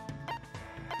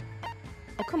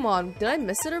 Oh, come on. Did I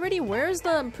miss it already? Where's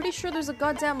the... I'm pretty sure there's a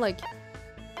goddamn, like...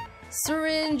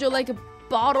 syringe or, like, a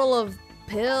bottle of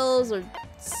pills or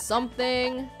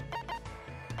something.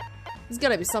 There's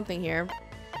gotta be something here.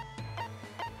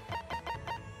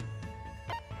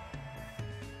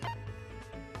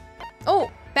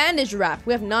 Oh! Bandage wrap.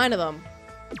 We have 9 of them.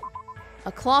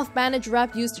 A cloth bandage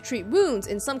wrap used to treat wounds.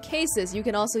 In some cases, you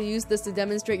can also use this to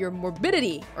demonstrate your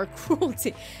morbidity or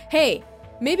cruelty. Hey,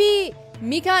 maybe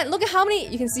Mika, look at how many,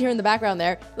 you can see her in the background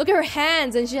there. Look at her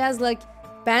hands and she has like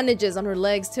bandages on her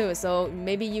legs too. So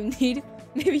maybe you need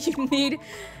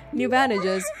new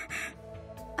bandages.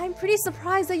 I'm pretty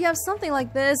surprised that you have something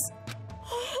like this.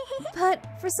 But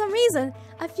for some reason,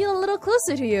 I feel a little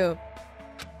closer to you.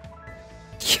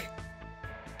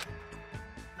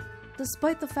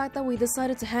 Despite the fact that we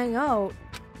decided to hang out,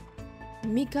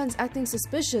 Mikan's acting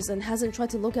suspicious and hasn't tried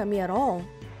to look at me at all.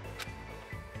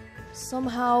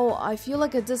 Somehow, I feel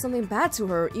like I did something bad to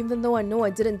her, even though I know I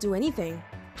didn't do anything.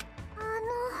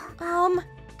 I'm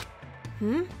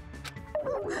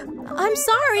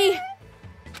sorry!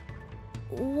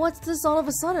 What's this all of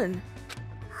a sudden?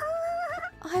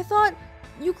 I thought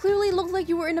you clearly looked like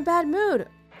you were in a bad mood.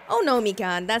 Oh no,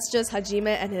 Mikan, that's just Hajime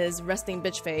and his resting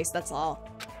bitch face, that's all.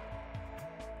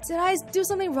 Did I do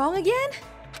something wrong again?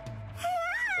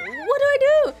 What do I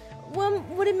do?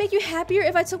 Would it make you happier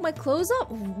if I took my clothes off?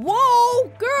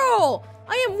 Whoa, girl!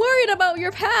 I am worried about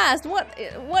your past. What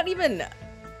even?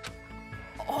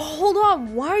 Oh, hold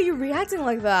on, why are you reacting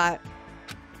like that?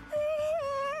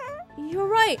 You're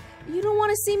right, you don't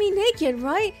want to see me naked,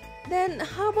 right? Then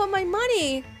how about my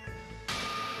money?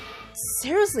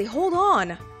 Seriously, hold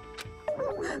on.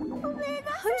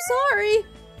 I'm sorry.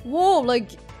 Whoa,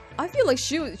 like, I feel like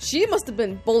she must have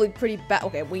been bullied pretty bad.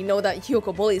 Okay, we know that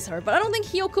Hiyoko bullies her, but I don't think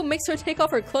Hiyoko makes her take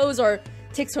off her clothes or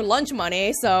takes her lunch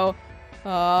money, so...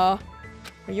 Are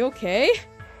you okay?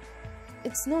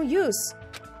 It's no use.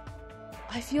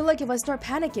 I feel like if I start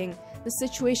panicking, the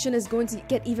situation is going to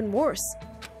get even worse.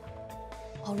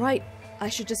 Alright, I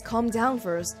should just calm down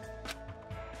first.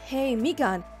 Hey,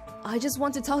 Mikan, I just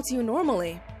want to talk to you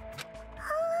normally.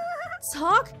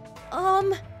 Talk?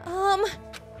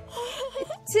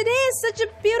 Today is such a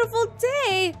beautiful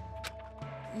day!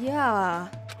 Yeah.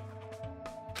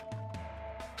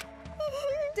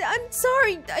 I'm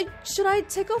sorry, should I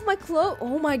take off my clothes?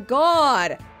 Oh my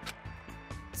god!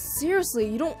 Seriously,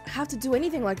 you don't have to do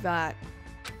anything like that.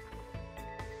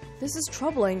 This is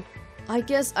troubling. I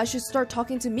guess I should start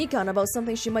talking to Mikan about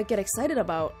something she might get excited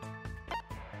about.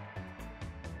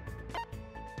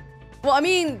 Well, I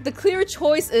mean, the clear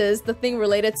choice is the thing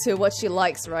related to what she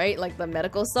likes, right? Like the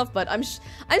medical stuff, but I'm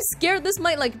scared this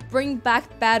might like bring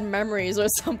back bad memories or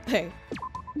something.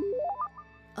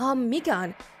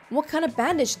 Mikan, what kind of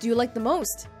bandage do you like the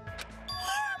most?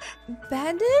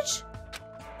 Bandage?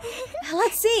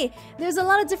 Let's see, there's a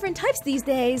lot of different types these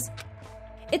days.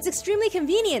 It's extremely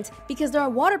convenient because there are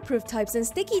waterproof types and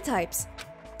sticky types.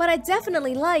 But I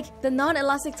definitely like the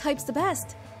non-elastic types the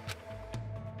best.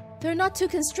 They're not too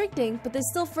constricting, but they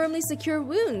still firmly secure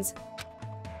wounds.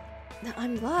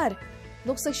 I'm glad.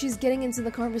 Looks like she's getting into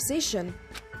the conversation.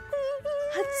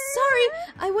 Sorry,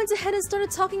 I went ahead and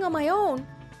started talking on my own.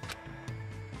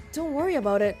 Don't worry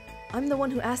about it. I'm the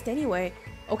one who asked anyway.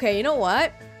 Okay, you know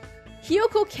what?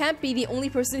 Hiyoko can't be the only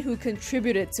person who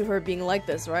contributed to her being like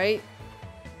this, right?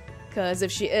 Because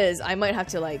if she is, I might have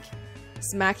to like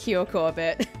smack Hiyoko a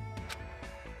bit.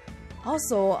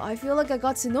 Also, I feel like I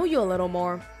got to know you a little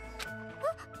more.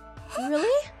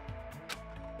 Really?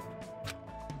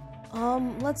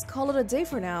 Let's call it a day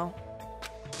for now.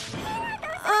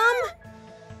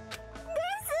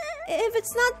 If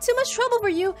it's not too much trouble for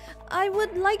you, I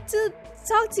would like to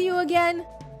talk to you again.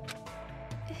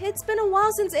 It's been a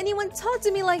while since anyone talked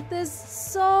to me like this,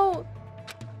 so...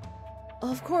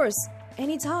 Of course,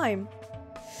 anytime.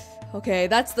 Okay,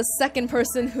 that's the second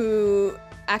person who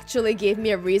actually gave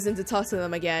me a reason to talk to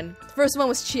them again. The first one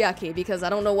was Chiaki, because I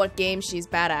don't know what game she's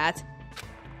bad at.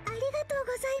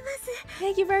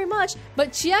 Thank you very much.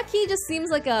 But Chiaki just seems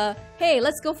like a, hey,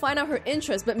 let's go find out her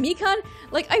interest. But Mikan,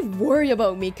 like, I worry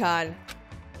about Mikan.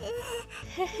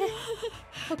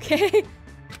 Okay.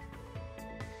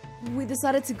 We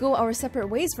decided to go our separate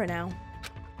ways for now.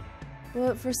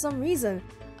 But for some reason,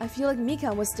 I feel like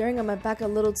Mikan was staring at my back a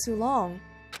little too long.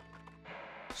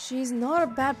 She's not a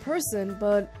bad person,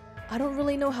 but I don't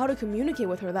really know how to communicate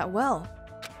with her that well.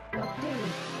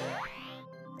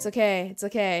 It's okay, it's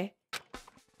okay.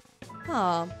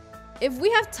 Huh. If we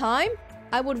have time,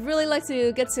 I would really like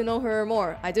to get to know her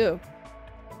more. I do.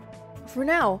 For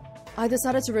now, I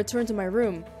decided to return to my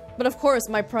room. But of course,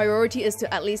 my priority is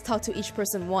to at least talk to each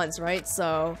person once, right?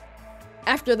 So,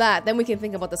 after that, then we can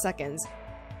think about the seconds.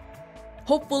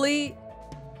 Hopefully...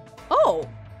 Oh!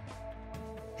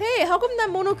 Hey, how come that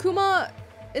Monokuma...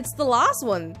 It's the last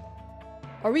one?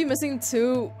 Are we missing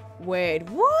two? Wait,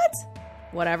 what?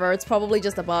 Whatever, it's probably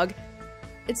just a bug.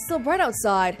 It's still bright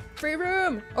outside. Free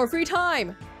room! Or free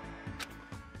time!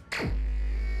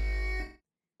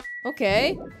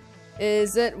 Okay.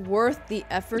 Is it worth the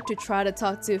effort to try to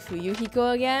talk to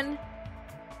Fuyuhiko again?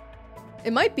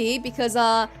 It might be, because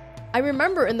I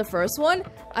remember in the first one,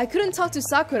 I couldn't talk to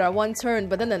Sakura one turn,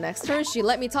 but then the next turn she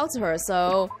let me talk to her,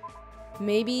 so...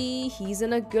 Maybe he's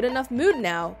in a good enough mood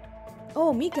now.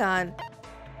 Oh, Mikan.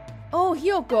 Oh,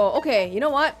 Hiyoko. Okay, you know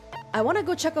what? I want to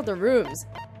go check out the rooms.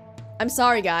 I'm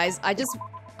sorry, guys.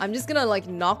 I'm just gonna like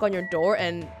knock on your door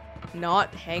and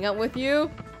not hang out with you.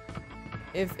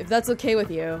 If that's okay with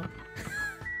you.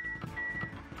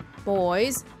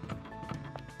 Boys.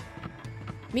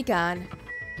 Mikan.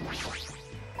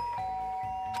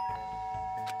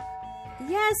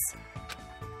 Yes.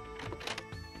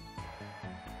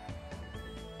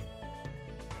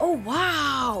 Oh,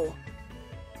 wow.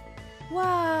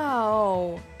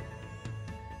 Wow.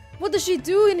 What does she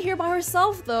do in here by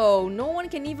herself, though? No one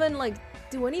can even, like,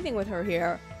 do anything with her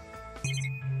here.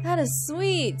 That is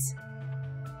sweet.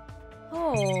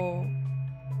 Oh.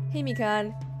 Hey,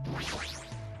 Mikan.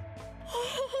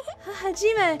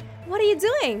 Hajime, what are you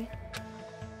doing?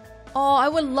 Oh, I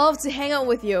would love to hang out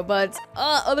with you, but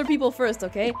other people first,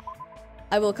 okay?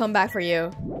 I will come back for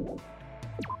you.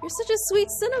 You're such a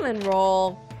sweet cinnamon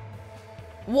roll.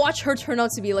 Watch her turn out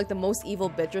to be like the most evil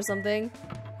bitch or something.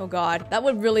 Oh god, that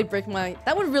would really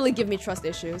give me trust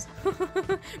issues.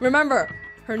 Remember,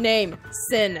 her name,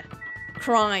 Sin.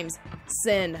 Crimes,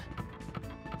 Sin.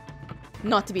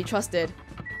 Not to be trusted.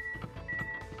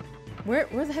 Where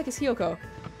the heck is Hiyoko?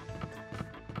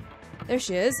 There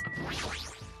she is.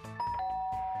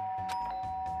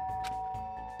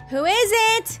 Who is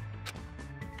it?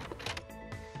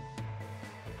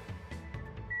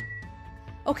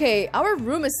 Okay, our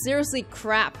room is seriously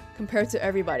crap compared to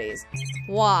everybody's.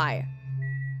 Why?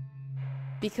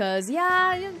 Because,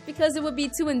 yeah, because it would be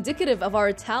too indicative of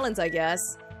our talents, I guess.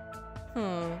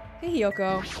 Hey,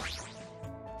 Hiyoko.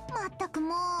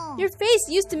 Your face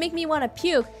used to make me want to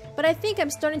puke, but I think I'm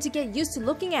starting to get used to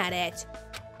looking at it.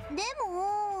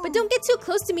 But don't get too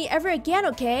close to me ever again,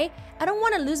 okay? I don't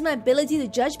want to lose my ability to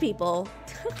judge people.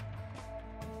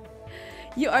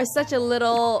 You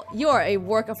are a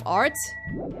work of art.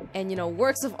 And you know,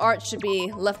 works of art should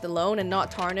be left alone and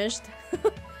not tarnished.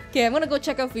 Okay, I'm gonna go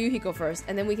check out Fuyuhiko first,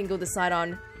 and then we can go decide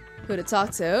on who to talk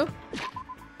to.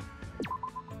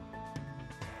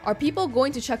 Are people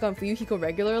going to check on Fuyuhiko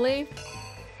regularly?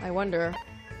 I wonder.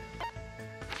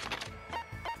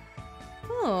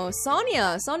 Oh,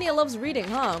 Sonia! Sonia loves reading,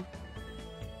 huh?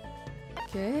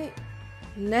 Okay.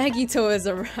 Nagito is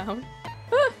around.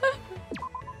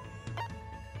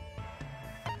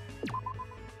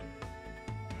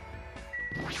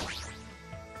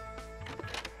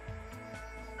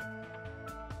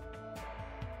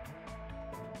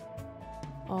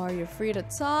 Are you free to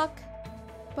talk,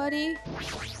 buddy?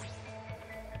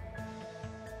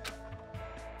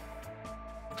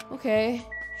 Okay,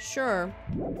 sure.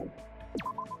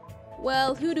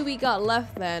 Well, who do we got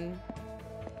left then?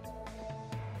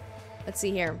 Let's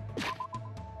see here.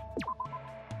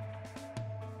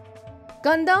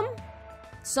 Gundam,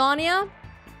 Sonia,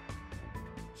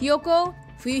 Hiyoko,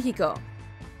 Fuyuhiko.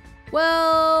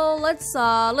 Well, let's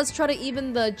try to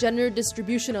even the gender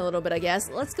distribution a little bit, I guess.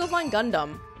 Let's go find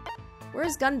Gundam.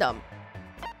 Where's Gundam?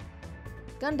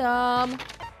 Gundam.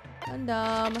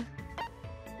 Gundam.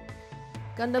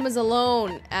 Gundam is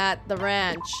alone at the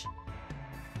ranch.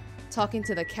 Talking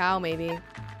to the cow, maybe.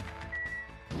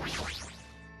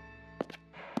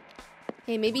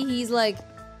 Hey, maybe he's like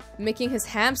making his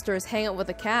hamsters hang out with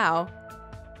a cow.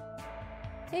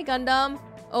 Hey, Gundam.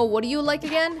 Oh, what do you like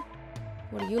again?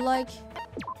 What do you like?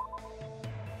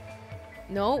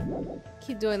 No.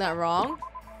 Keep doing that wrong.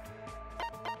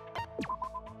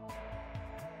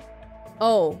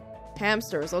 Oh,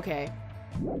 hamsters, okay.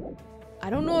 I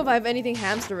don't know if I have anything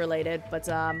hamster related, but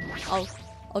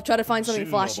I'll try to find something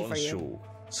flashy for you.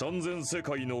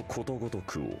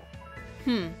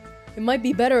 It might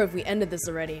be better if we ended this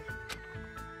already.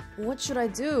 What should I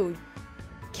do?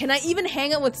 Can I even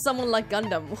hang out with someone like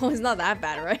Gundam? Well, it's not that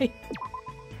bad, right?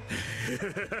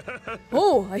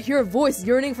 Oh, I hear a voice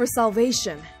yearning for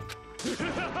salvation.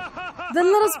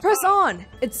 Then let us press on.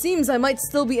 It seems I might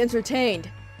still be entertained.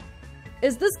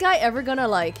 Is this guy ever gonna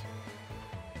like...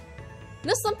 You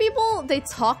know, some people, they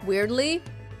talk weirdly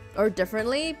or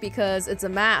differently because it's a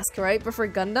mask, right? But for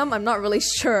Gundam, I'm not really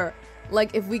sure.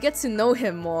 Like, if we get to know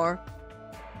him more,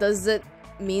 does it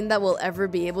mean that we'll ever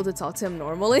be able to talk to him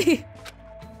normally?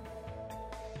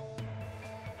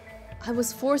 I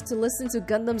was forced to listen to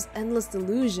Gundam's endless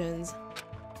delusions.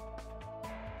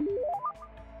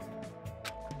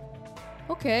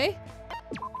 Okay.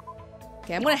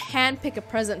 Okay, I'm gonna handpick a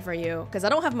present for you because I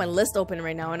don't have my list open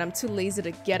right now and I'm too lazy to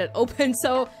get it open.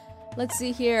 So, let's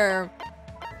see here.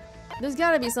 There's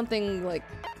gotta be something like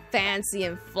fancy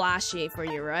and flashy for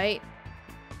you, right?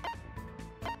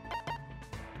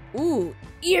 Ooh,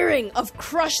 earring of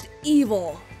crushed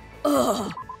evil.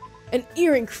 Ugh. An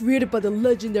earring created by the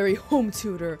legendary home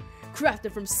tutor.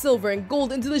 crafted from silver and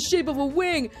gold into the shape of a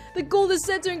wing. The gold is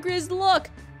said to increase luck,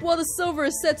 while the silver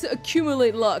is said to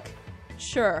accumulate luck.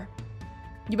 Sure.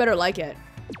 You better like it.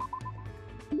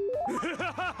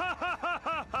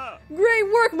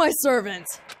 Great work, my servant!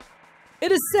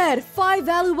 It is said 5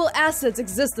 valuable assets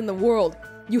exist in the world.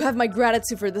 You have my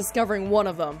gratitude for discovering one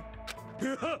of them.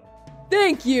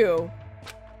 Thank you!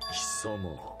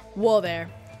 Well there,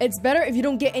 it's better if you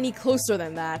don't get any closer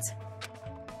than that.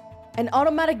 An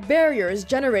automatic barrier is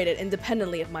generated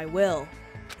independently of my will.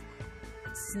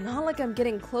 It's not like I'm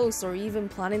getting close or even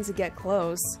planning to get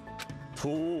close.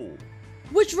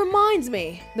 Which reminds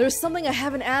me, there's something I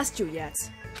haven't asked you yet.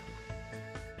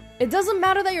 It doesn't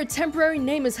matter that your temporary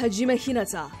name is Hajime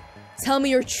Hinata. Tell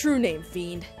me your true name,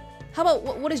 fiend. How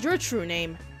about what is your true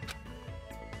name?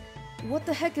 What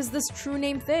the heck is this true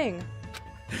name thing?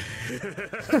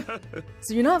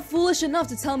 So you're not foolish enough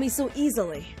to tell me so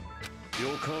easily.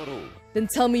 Then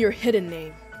tell me your hidden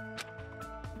name.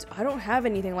 I don't have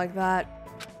anything like that.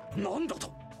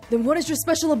 Then what is your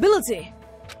special ability?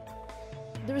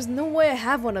 There's no way I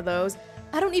have one of those.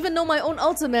 I don't even know my own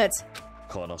ultimate.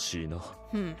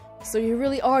 So you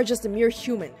really are just a mere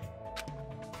human.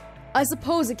 I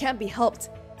suppose it can't be helped.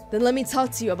 Then let me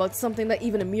talk to you about something that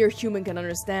even a mere human can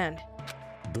understand.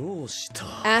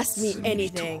 Ask me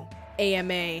anything,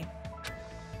 AMA.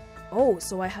 Oh,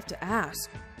 so I have to ask.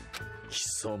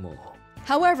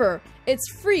 However, it's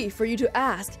free for you to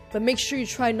ask, but make sure you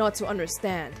try not to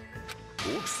understand.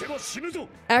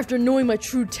 After knowing my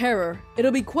true terror,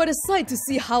 it'll be quite a sight to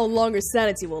see how long your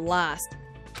sanity will last.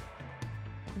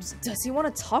 Does he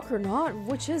want to talk or not?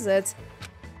 Which is it?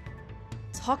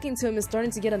 Talking to him is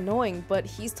starting to get annoying, but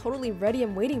he's totally ready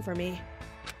and waiting for me.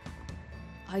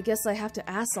 I guess I have to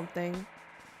ask something.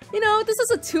 You know, this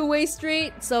is a two-way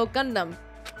street, so Gundam.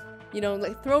 You know,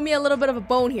 like, throw me a little bit of a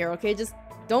bone here, okay? Just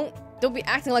don't be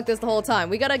acting like this the whole time.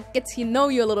 We gotta get to know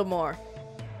you a little more.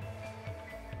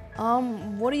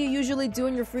 What do you usually do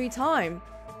in your free time?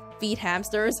 Feed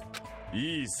hamsters?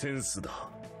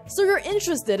 So you're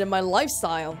interested in my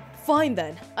lifestyle? Fine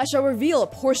then, I shall reveal a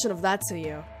portion of that to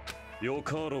you.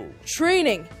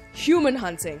 Training, human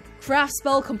hunting, craft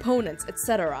spell components,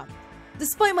 etc.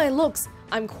 Despite my looks,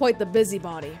 I'm quite the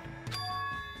busybody.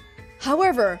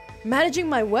 However, managing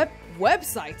my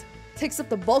website takes up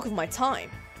the bulk of my time.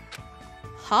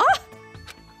 Huh?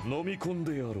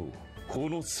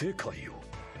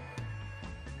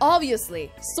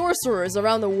 Obviously, sorcerers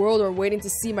around the world are waiting to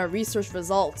see my research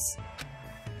results.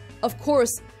 Of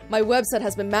course, my website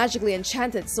has been magically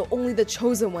enchanted so only the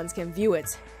chosen ones can view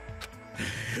it.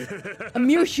 A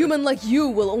mere human like you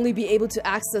will only be able to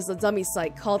access a dummy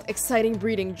site called Exciting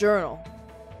Breeding Journal.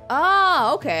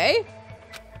 Ah, okay.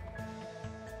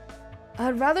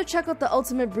 I'd rather check out the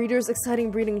Ultimate Breeder's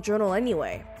Exciting Breeding Journal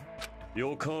anyway.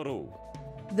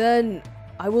 Then,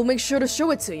 I will make sure to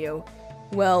show it to you.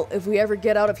 Well, if we ever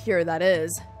get out of here, that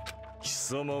is.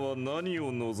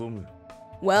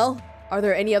 Well, are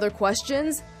there any other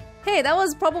questions? Hey, that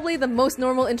was probably the most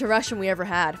normal interaction we ever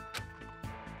had.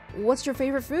 What's your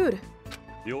favorite food?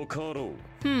 You've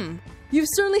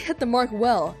certainly hit the mark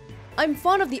well. I'm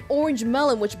fond of the orange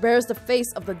melon which bears the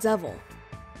face of the devil.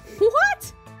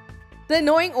 What? The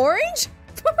annoying orange?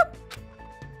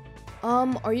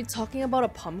 Are you talking about a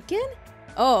pumpkin?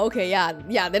 Oh, okay,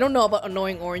 yeah, they don't know about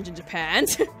annoying orange in Japan.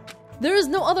 There is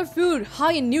no other food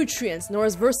high in nutrients nor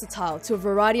as versatile to a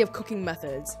variety of cooking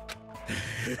methods.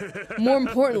 More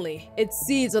importantly, its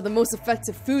seeds are the most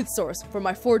effective food source for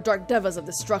my 4 dark devas of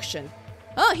destruction.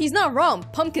 Oh, he's not wrong,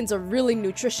 pumpkins are really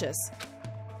nutritious.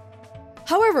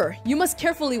 However, you must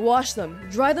carefully wash them,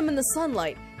 dry them in the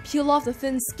sunlight, peel off the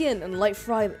thin skin, and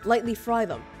lightly fry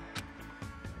them.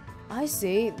 I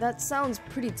see, that sounds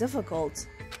pretty difficult.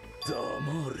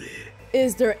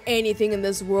 Is there anything in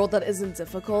this world that isn't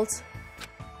difficult?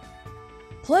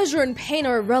 Pleasure and pain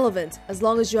are irrelevant as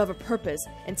long as you have a purpose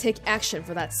and take action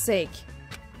for that sake.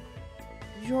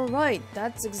 You're right,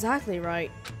 that's exactly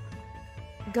right.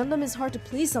 Gundam is hard to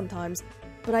please sometimes,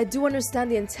 but I do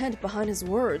understand the intent behind his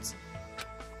words.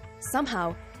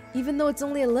 Somehow, even though it's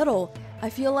only a little, I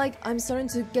feel like I'm starting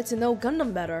to get to know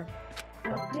Gundam better.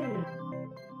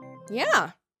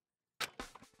 Yeah.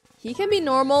 He can be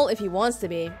normal if he wants to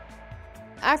be.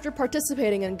 After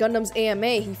participating in Gundam's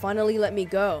AMA, he finally let me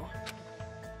go.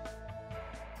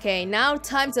 Okay, now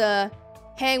time to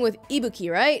hang with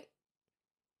Ibuki, right?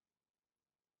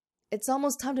 It's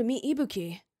almost time to meet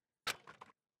Ibuki.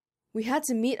 We had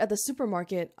to meet at the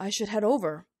supermarket. I should head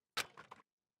over.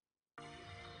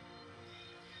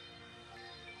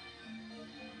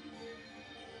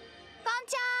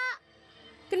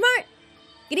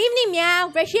 Good evening,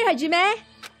 Meow. Right here, Hajime.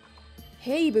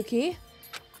 Hey, Ibuki.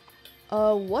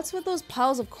 What's with those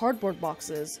piles of cardboard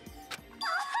boxes?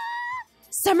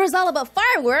 Summer's all about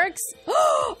fireworks!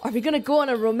 Are we gonna go on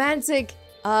a romantic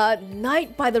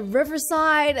night by the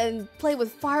riverside and play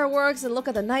with fireworks and look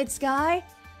at the night sky?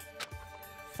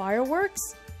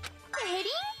 Fireworks?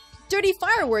 Dirty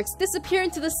fireworks disappear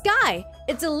into the sky!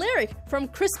 It's a lyric from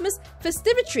Christmas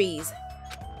festivities!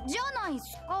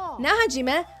 Now,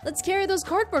 Hajime, let's carry those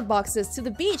cardboard boxes to the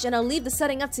beach and I'll leave the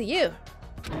setting up to you.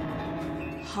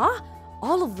 Huh?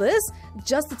 All of this?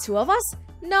 Just the two of us?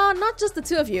 No, not just the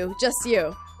two of you, just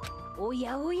you.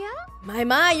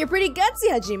 My, you're pretty gutsy,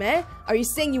 Hajime. Are you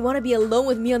saying you want to be alone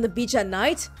with me on the beach at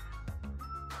night?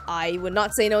 I would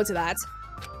not say no to that.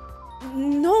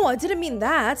 No, I didn't mean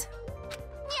that.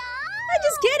 I'm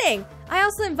just kidding. I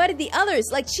also invited the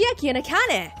others, like Chiaki and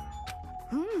Akane.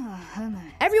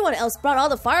 Everyone else brought all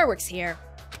the fireworks here.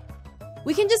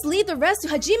 We can just leave the rest to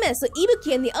Hajime so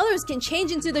Ibuki and the others can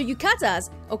change into their yukatas.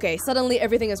 Okay, suddenly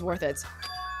everything is worth it.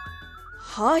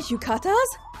 Huh? Yukatas?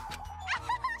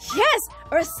 Yes!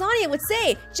 Or as Sanya would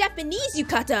say, Japanese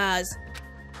yukatas!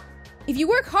 If you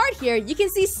work hard here, you can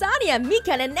see Sanya,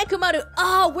 Mikan, and Nekomaru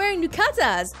all wearing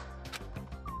yukatas!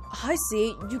 I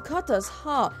see. Yukatas,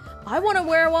 huh? I want to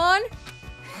wear one!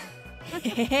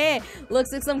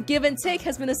 Looks like some give and take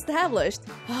has been established.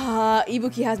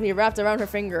 Ibuki has me wrapped around her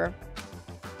finger.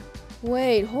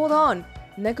 Wait, hold on.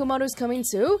 Nekomaru's coming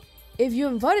too? If you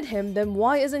invited him, then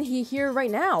why isn't he here right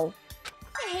now?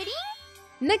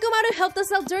 Nekomaru helped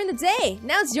us out during the day.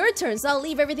 Now it's your turn, so I'll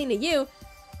leave everything to you.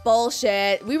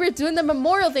 Bullshit. We were doing the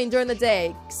memorial thing during the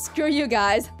day. Screw you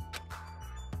guys.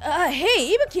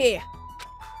 Hey, Ibuki!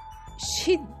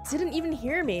 She didn't even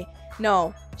hear me.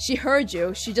 No, she heard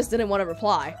you. She just didn't want to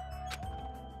reply.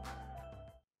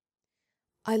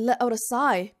 I let out a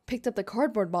sigh, picked up the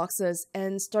cardboard boxes,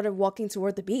 and started walking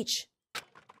toward the beach.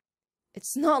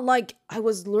 It's not like I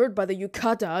was lured by the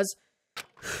yukatas.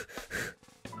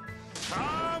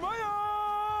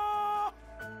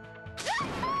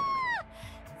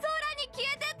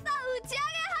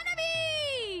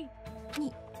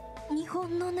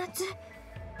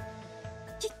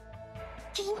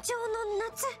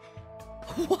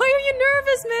 Why are you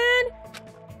nervous, man?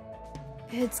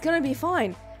 It's gonna be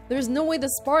fine. There's no way the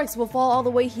sparks will fall all the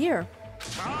way here.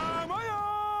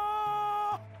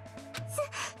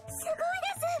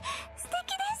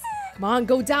 Come on,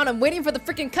 go down. I'm waiting for the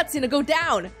freaking cutscene to go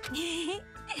down.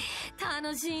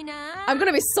 I'm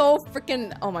gonna be so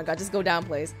freaking... Oh my god, just go down,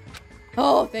 please.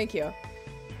 Oh, thank you.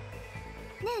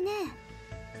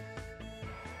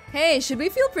 Hey, should we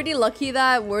feel pretty lucky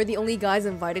that we're the only guys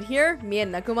invited here? Me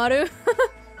and Nekomaru?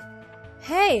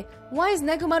 Hey, why is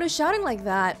Nekomaru shouting like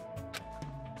that?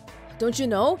 Don't you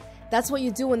know? That's what you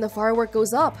do when the firework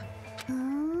goes up.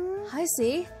 I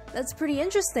see. That's pretty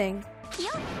interesting.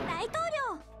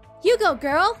 You go,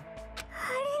 girl!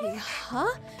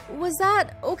 Huh? Was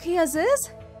that okay as is?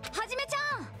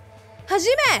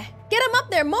 Hajime! Get him up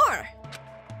there more!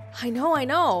 I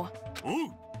know.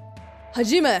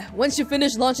 Hajime, once you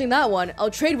finish launching that one, I'll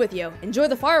trade with you. Enjoy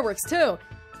the fireworks too.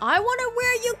 I wanna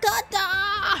wear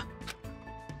yukata!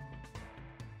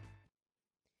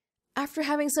 After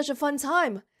having such a fun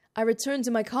time, I returned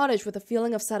to my cottage with a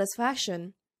feeling of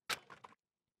satisfaction.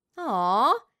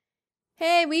 Aww.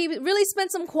 Hey, we really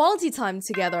spent some quality time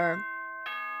together.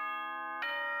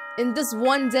 In this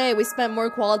one day, we spent more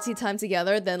quality time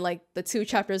together than like the 2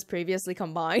 chapters previously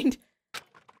combined.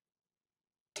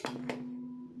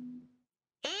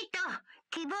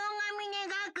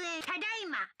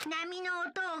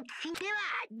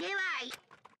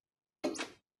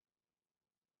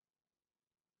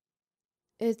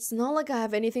 It's not like I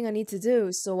have anything I need to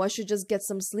do, so I should just get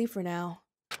some sleep for now.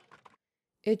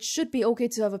 It should be okay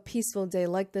to have a peaceful day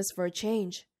like this for a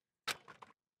change.